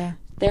 Like,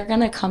 they're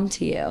going to come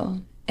to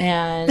you.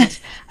 And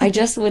I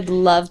just would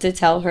love to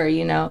tell her,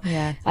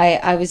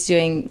 I was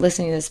listening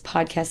to this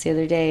podcast the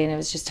other day, and it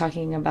was just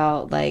talking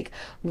about like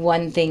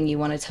one thing you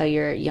want to tell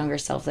your younger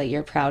self that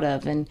you're proud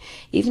of. And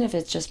even if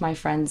it's just my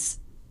friend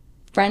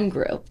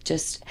group,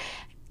 just,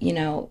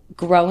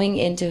 growing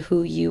into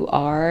who you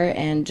are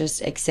and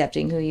just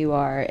accepting who you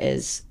are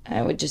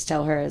I would just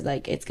tell her,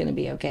 like, it's going to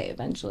be okay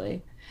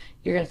eventually.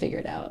 You're going to figure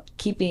it out.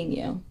 Keep being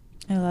you.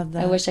 I love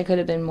that. I wish I could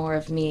have been more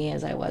of me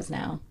as I was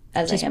now.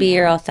 Just be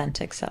your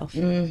authentic self.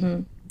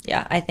 Mm-hmm.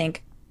 Yeah, I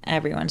think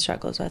everyone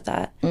struggles with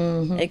that,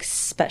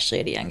 especially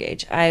at a young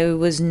age. I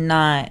was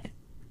not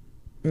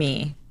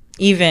me,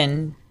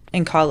 even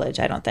in college,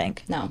 I don't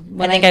think. No.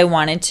 I think I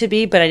wanted to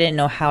be, but I didn't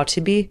know how to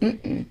be.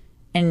 Mm-mm.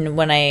 And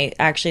when I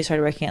actually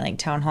started working at like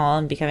Town Hall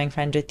and becoming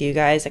friends with you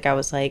guys, like I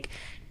was like,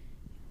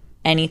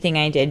 anything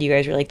I did, you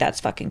guys were like, that's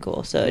fucking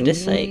cool. So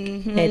just like,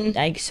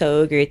 I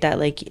so agree with that.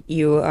 Like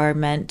you are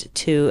meant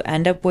to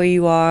end up where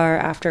you are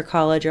after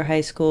college or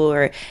high school,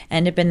 or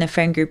end up in the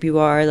friend group you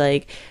are.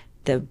 Like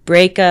the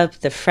breakup,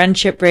 the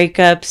friendship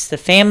breakups, the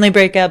family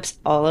breakups,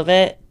 all of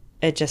it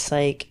just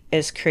like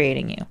is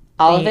creating you.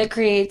 All of it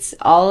creates,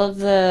 all of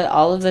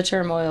the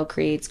turmoil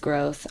creates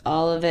growth.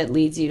 All of it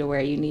leads you to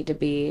where you need to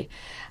be.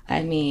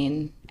 I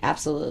mean,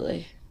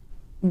 absolutely.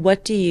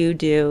 What do you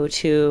do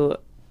to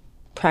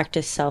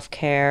practice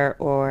self-care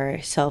or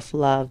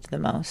self-love the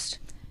most?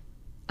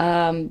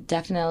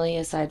 Definitely,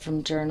 aside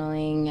from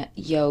journaling,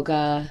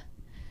 yoga,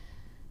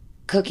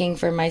 cooking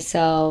for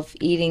myself,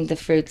 eating the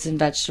fruits and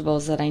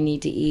vegetables that I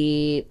need to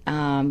eat,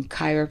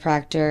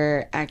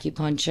 chiropractor,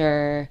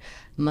 acupuncture,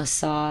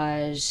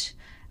 massage.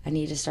 I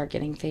need to start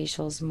getting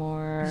facials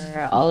more.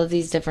 All of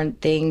these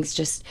different things,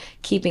 just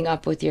keeping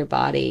up with your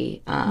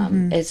body.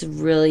 It's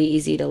really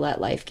easy to let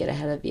life get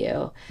ahead of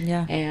you.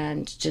 Yeah.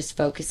 And just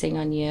focusing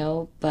on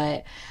you.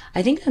 But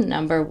I think the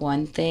number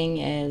one thing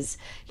is,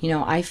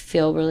 I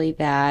feel really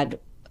bad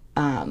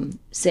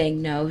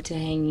saying no to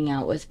hanging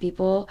out with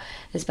people,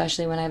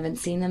 especially when I haven't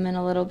seen them in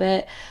a little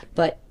bit.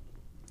 But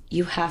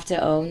you have to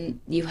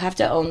own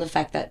the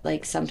fact that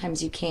like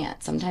sometimes you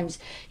can't. Sometimes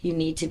you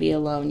need to be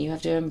alone. You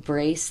have to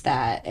embrace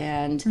that.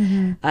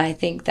 And I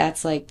think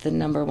that's like the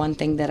number one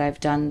thing that I've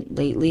done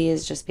lately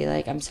is just be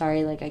like, I'm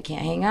sorry, like I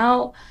can't hang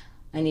out.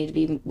 I need to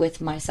be with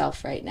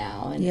myself right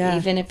now. And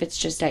even if it's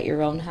just at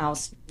your own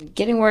house,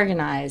 getting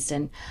organized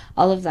and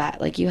all of that,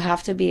 like you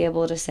have to be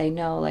able to say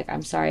no, like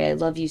I'm sorry, I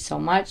love you so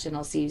much and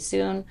I'll see you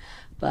soon,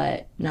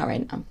 but not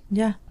right now.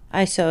 Yeah,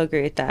 I so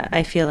agree with that.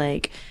 I feel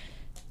like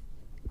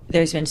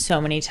there's been so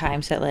many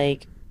times that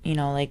like,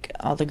 like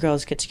all the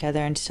girls get together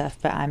and stuff,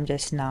 but I'm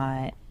just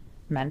not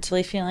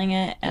mentally feeling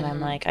it. And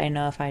I'm like, I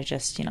know if I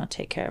just,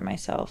 take care of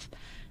myself,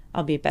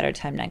 I'll be a better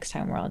time next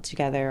time we're all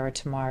together or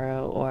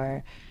tomorrow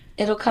or...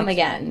 It'll come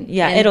again.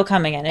 Yeah, it'll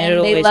come again. And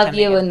it'll they love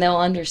you again. and they'll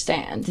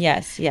understand.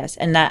 Yes.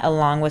 And that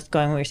along with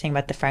what we were saying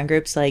about the friend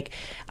groups, like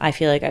I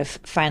feel like I've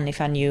finally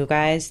found you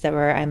guys that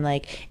where I'm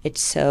like, it's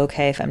so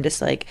okay if I'm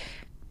just like,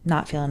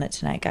 not feeling it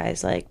tonight,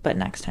 guys, like, but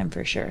next time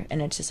for sure.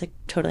 And it's just like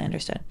totally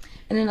understood.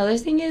 And another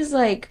thing is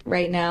like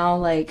right now,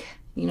 like,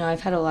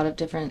 I've had a lot of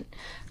different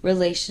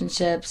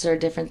relationships or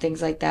different things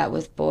like that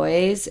with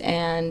boys,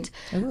 and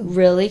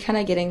really kind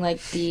of getting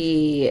like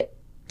the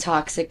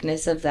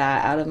toxicness of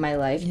that out of my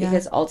life,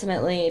 because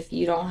ultimately, if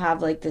you don't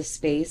have like the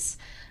space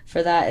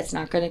for that, it's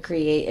not going to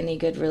create any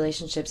good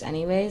relationships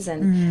anyways.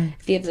 And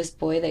if you have this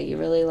boy that you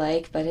really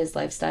like but his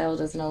lifestyle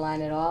doesn't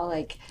align at all,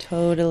 like,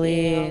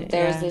 Totally.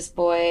 there's this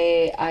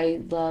boy I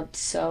loved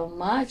so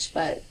much,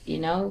 but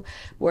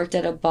worked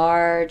at a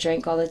bar,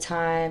 drank all the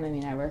time. I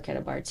mean, I work at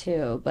a bar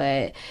too,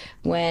 but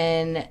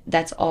when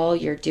that's all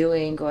you're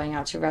doing, going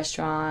out to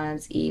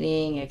restaurants,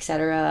 eating,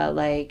 etc.,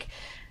 like,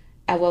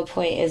 at what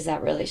point is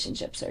that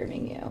relationship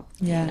serving you?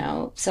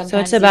 Sometimes so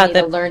it's about you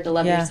need to learn to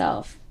love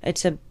yourself.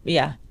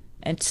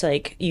 It's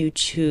like you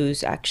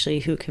choose actually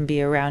who can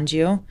be around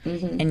you,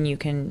 and you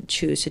can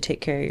choose to take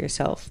care of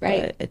yourself.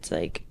 Right. But it's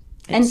like,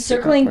 and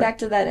circling back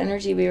to that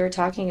energy we were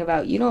talking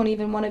about, you don't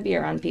even want to be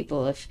around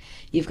people if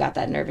you've got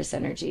that nervous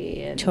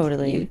energy. And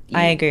totally.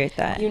 I agree with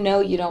that. You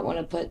don't want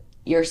to put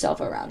yourself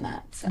around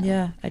that. So.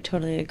 Yeah, I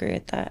totally agree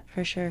with that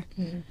for sure.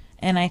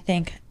 And I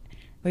think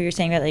what you're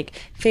saying about like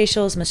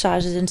facials,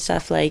 massages and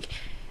stuff, like,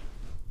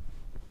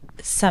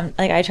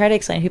 I try to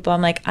explain to people,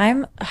 I'm like,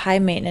 I'm high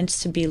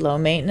maintenance to be low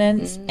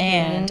maintenance,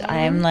 and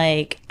I'm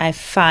like, I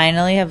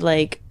finally have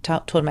like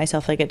told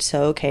myself like it's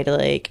so okay to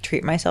like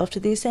treat myself to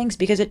these things,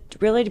 because it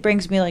really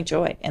brings me like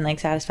joy and like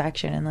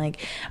satisfaction, and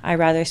like I'd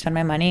rather spend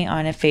my money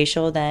on a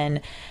facial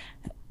than,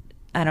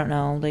 I don't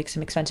know, like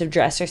some expensive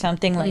dress or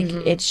something. Like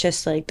it's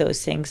just like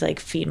those things like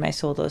feed my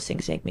soul, those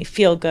things make me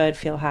feel good,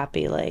 feel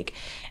happy, like,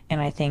 and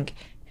I think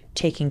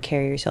taking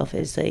care of yourself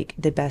is like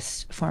the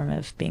best form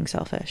of being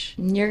selfish.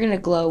 You're gonna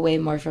glow way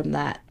more from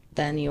that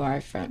than you are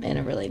from in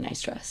a really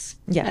nice dress.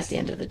 Yes. At the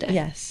end of the day.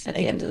 Yes. At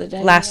the end of the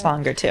day. Lasts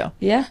longer too.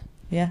 Yeah.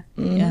 Yeah.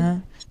 Yeah.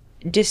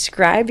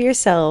 Describe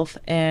yourself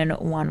in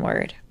one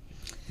word.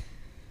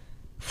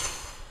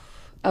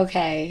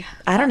 Okay.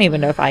 I don't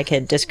even know if I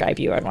could describe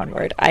you in one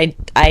word.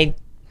 I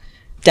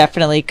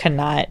definitely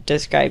cannot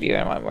describe you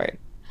in one word.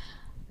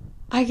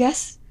 I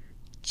guess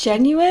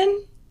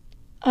genuine.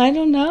 I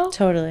don't know.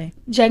 Totally.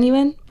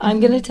 Genuine.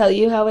 I'm going to tell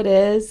you how it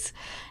is,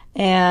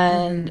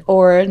 and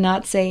or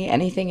not say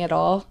anything at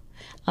all.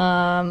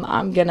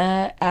 I'm going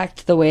to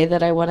act the way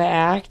that I want to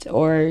act,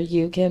 or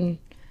you can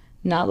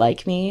not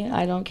like me.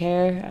 I don't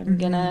care. I'm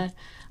going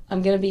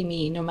to be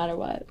me no matter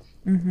what.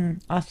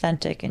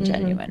 Authentic and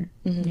genuine.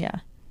 Yeah.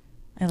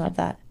 I love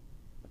that.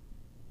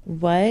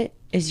 What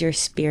is your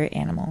spirit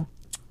animal?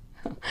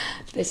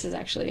 This is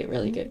actually a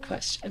really good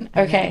question.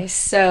 Okay,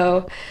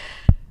 so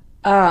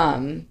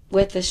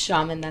with the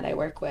shaman that I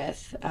work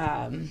with,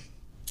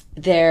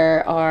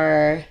 there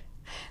are,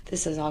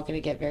 this is all going to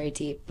get very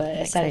deep, but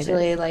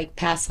essentially like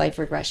past life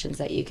regressions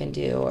that you can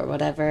do or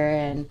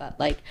whatever. But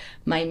like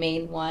my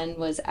main one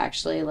was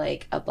actually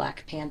like a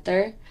Black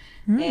Panther.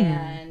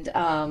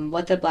 And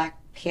what the Black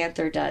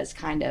Panther does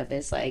kind of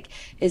is like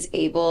is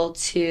able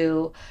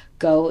to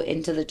go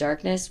into the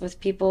darkness with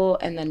people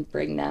and then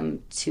bring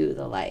them to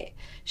the light.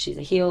 She's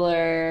a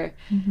healer.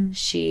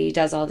 She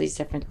does all these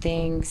different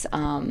things.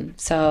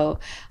 So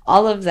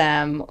all of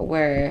them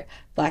were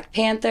Black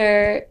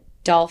Panther,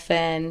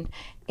 dolphin,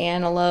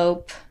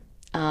 antelope,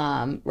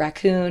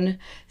 raccoon,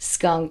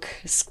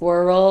 skunk,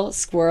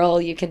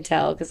 squirrel. You can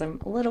tell because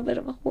I'm a little bit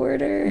of a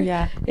hoarder.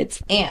 Yeah.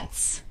 It's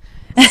ants.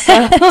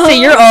 So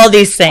you're all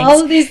these things.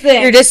 All of these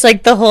things. You're just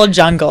like the whole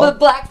jungle. But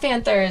Black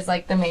Panther is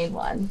like the main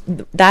one.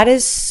 That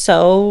is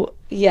so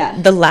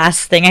Yeah. the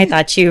last thing I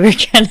thought you were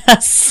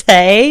gonna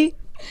say.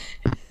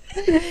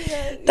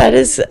 That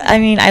is, I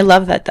mean, I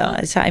love that though.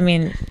 I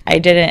mean,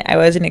 I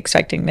wasn't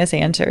expecting this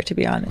answer, to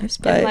be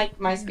honest. But and like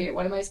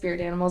one of my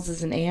spirit animals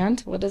is an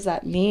ant. What does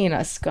that mean?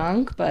 A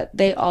skunk? But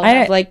they all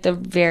have like the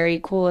very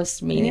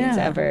coolest meanings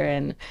ever,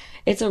 and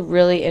it's a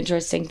really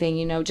interesting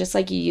thing. Just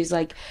like you use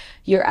like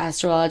your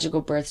astrological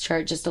birth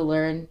chart just to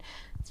learn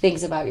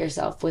things about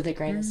yourself with a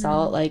grain of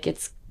salt. Like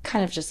it's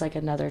kind of just like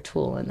another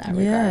tool in that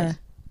regard.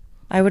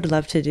 I would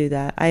love to do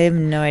that. I have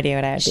no idea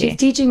what I would be. She's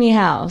teaching me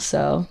how,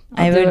 so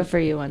I'll do it for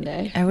you one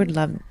day. I would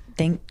love,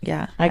 I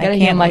gotta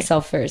heal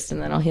myself first,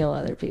 and then I'll heal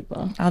other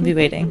people. I'll be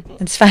waiting.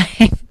 It's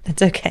fine.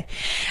 It's okay.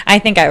 I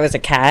think I was a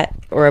cat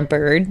or a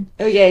bird.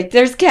 Okay,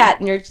 there's cat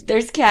in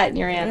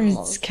your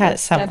animals. There's cat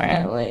somewhere.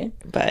 Definitely.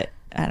 But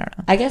I don't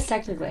know. I guess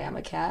technically I'm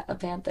a cat, a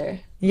panther.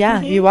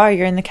 Yeah, you are.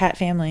 You're in the cat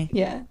family.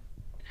 Yeah.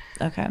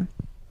 Okay.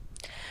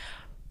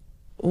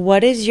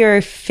 What is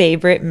your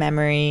favorite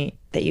memory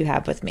that you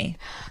have with me?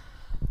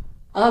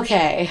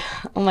 Okay.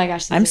 Oh my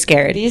gosh. I'm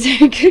scared. These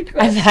are good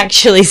questions. I'm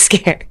actually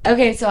scared.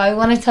 Okay, so I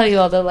want to tell you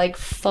all the like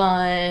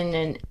fun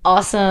and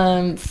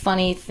awesome,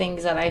 funny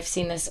things that I've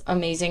seen this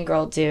amazing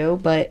girl do,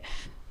 but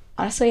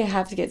honestly, I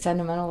have to get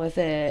sentimental with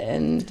it.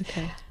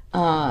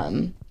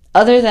 And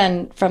other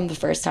than from the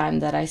first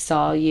time that I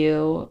saw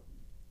you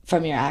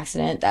from your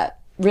accident, that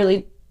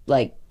really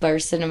like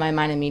burst into my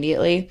mind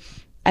immediately.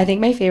 I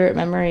think my favorite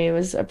memory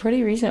was a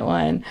pretty recent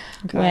one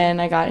when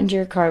I got into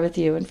your car with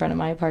you in front of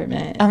my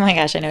apartment. Oh my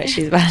gosh, I know what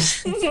she's about to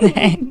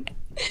say.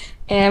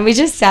 And we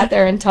just sat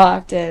there and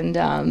talked. And,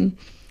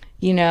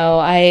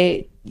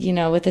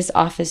 with this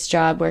office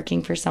job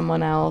working for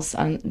someone else,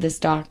 this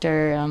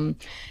doctor,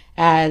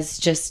 as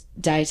just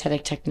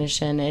dietetic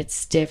technician.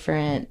 It's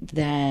different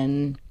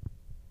than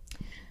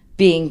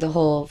being the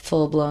whole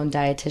full-blown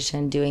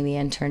dietitian doing the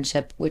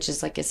internship, which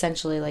is like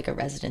essentially like a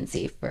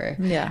residency for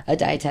a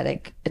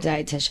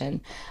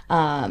dietitian.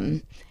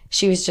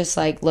 She was just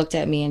like looked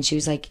at me and she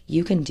was like,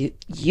 you can do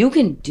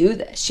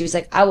this. She was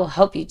like, I will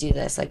help you do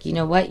this. Like, you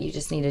know what? You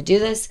just need to do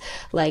this.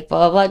 Like,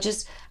 blah, blah, blah.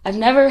 Just, I've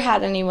never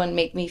had anyone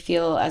make me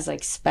feel as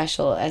like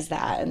special as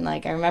that. And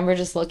like, I remember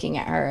just looking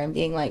at her and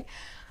being like,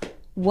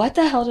 what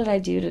the hell did I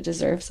do to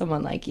deserve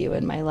someone like you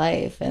in my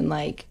life? And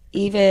like,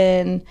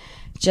 even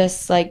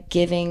just like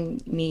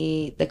giving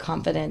me the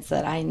confidence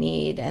that I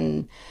need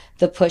and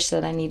the push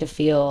that I need to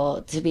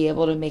feel to be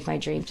able to make my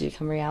dreams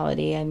become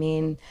reality. I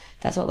mean,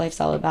 that's what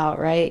life's all about,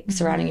 right? Mm-hmm.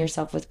 Surrounding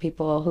yourself with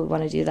people who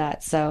want to do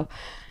that. So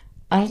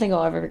I don't think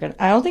I'll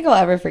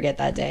ever forget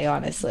that day,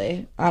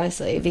 honestly,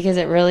 because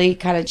it really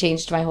kind of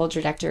changed my whole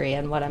trajectory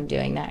and what I'm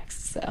doing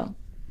next. So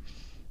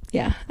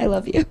yeah, I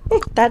love you.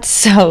 That's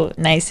so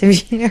nice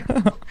of you.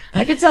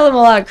 I could tell them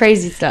a lot of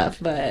crazy stuff,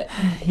 but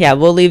yeah,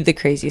 we'll leave the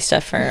crazy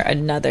stuff for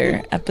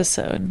another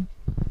episode.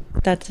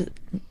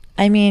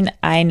 I mean,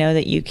 I know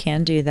that you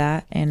can do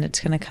that and it's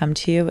going to come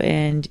to you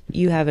and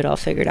you have it all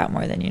figured out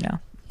more than you know.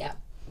 Yeah.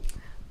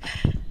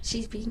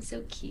 She's being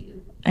so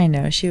cute. I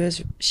know. She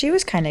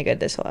was kind of good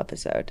this whole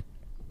episode.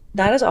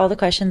 That is all the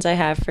questions I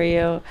have for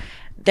you.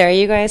 There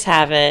you guys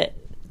have it.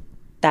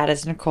 That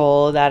is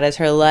Nichole. That is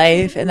her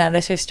life, and that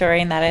is her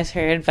story, and that is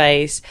her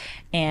advice.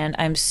 And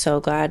I'm so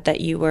glad that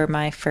you were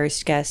my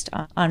first guest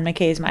on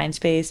McKay's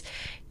Mindspace.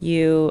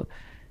 You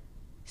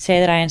say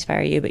that I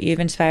inspire you, but you've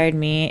inspired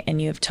me,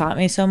 and you've taught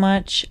me so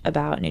much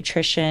about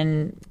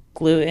nutrition,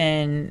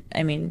 gluten,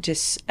 I mean,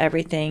 just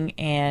everything.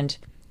 And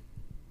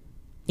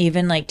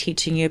even like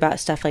teaching you about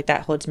stuff like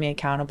that holds me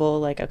accountable.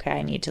 Like, okay,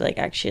 I need to like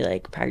actually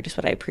like practice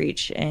what I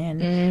preach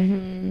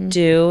and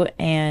do.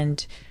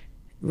 And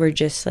we're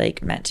just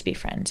like meant to be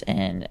friends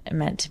and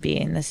meant to be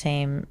in the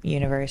same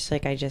universe.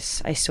 Like I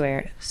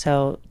swear.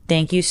 So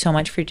thank you so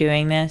much for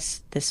doing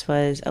this. This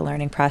was a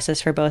learning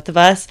process for both of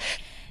us.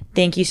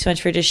 Thank you so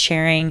much for just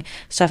sharing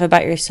stuff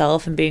about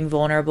yourself and being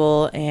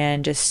vulnerable.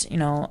 And just, you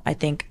know, I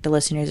think the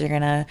listeners are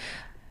going to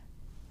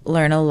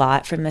learn a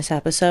lot from this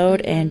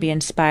episode and be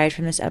inspired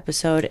from this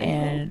episode.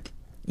 And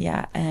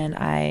yeah, and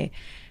I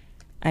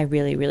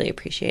really, really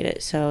appreciate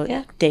it.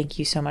 So thank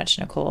you so much,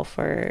 Nichole,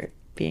 for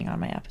being on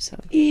my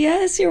episode.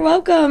 Yes, you're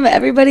welcome.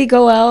 Everybody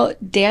go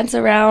out, dance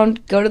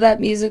around, go to that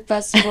music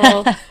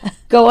festival,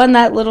 go on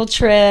that little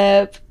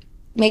trip,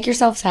 make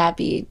yourselves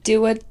happy,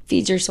 do what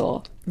feeds your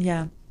soul.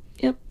 Yeah.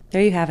 Yep.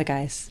 There you have it,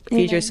 guys.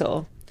 Feed your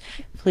soul.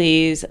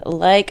 Please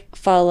like,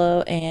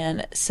 follow,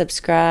 and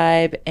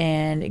subscribe,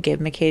 and give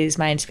McKay's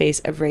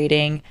Mindspace a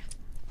rating.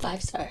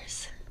 5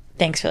 stars.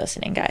 Thanks for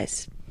listening,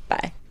 guys.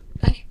 Bye.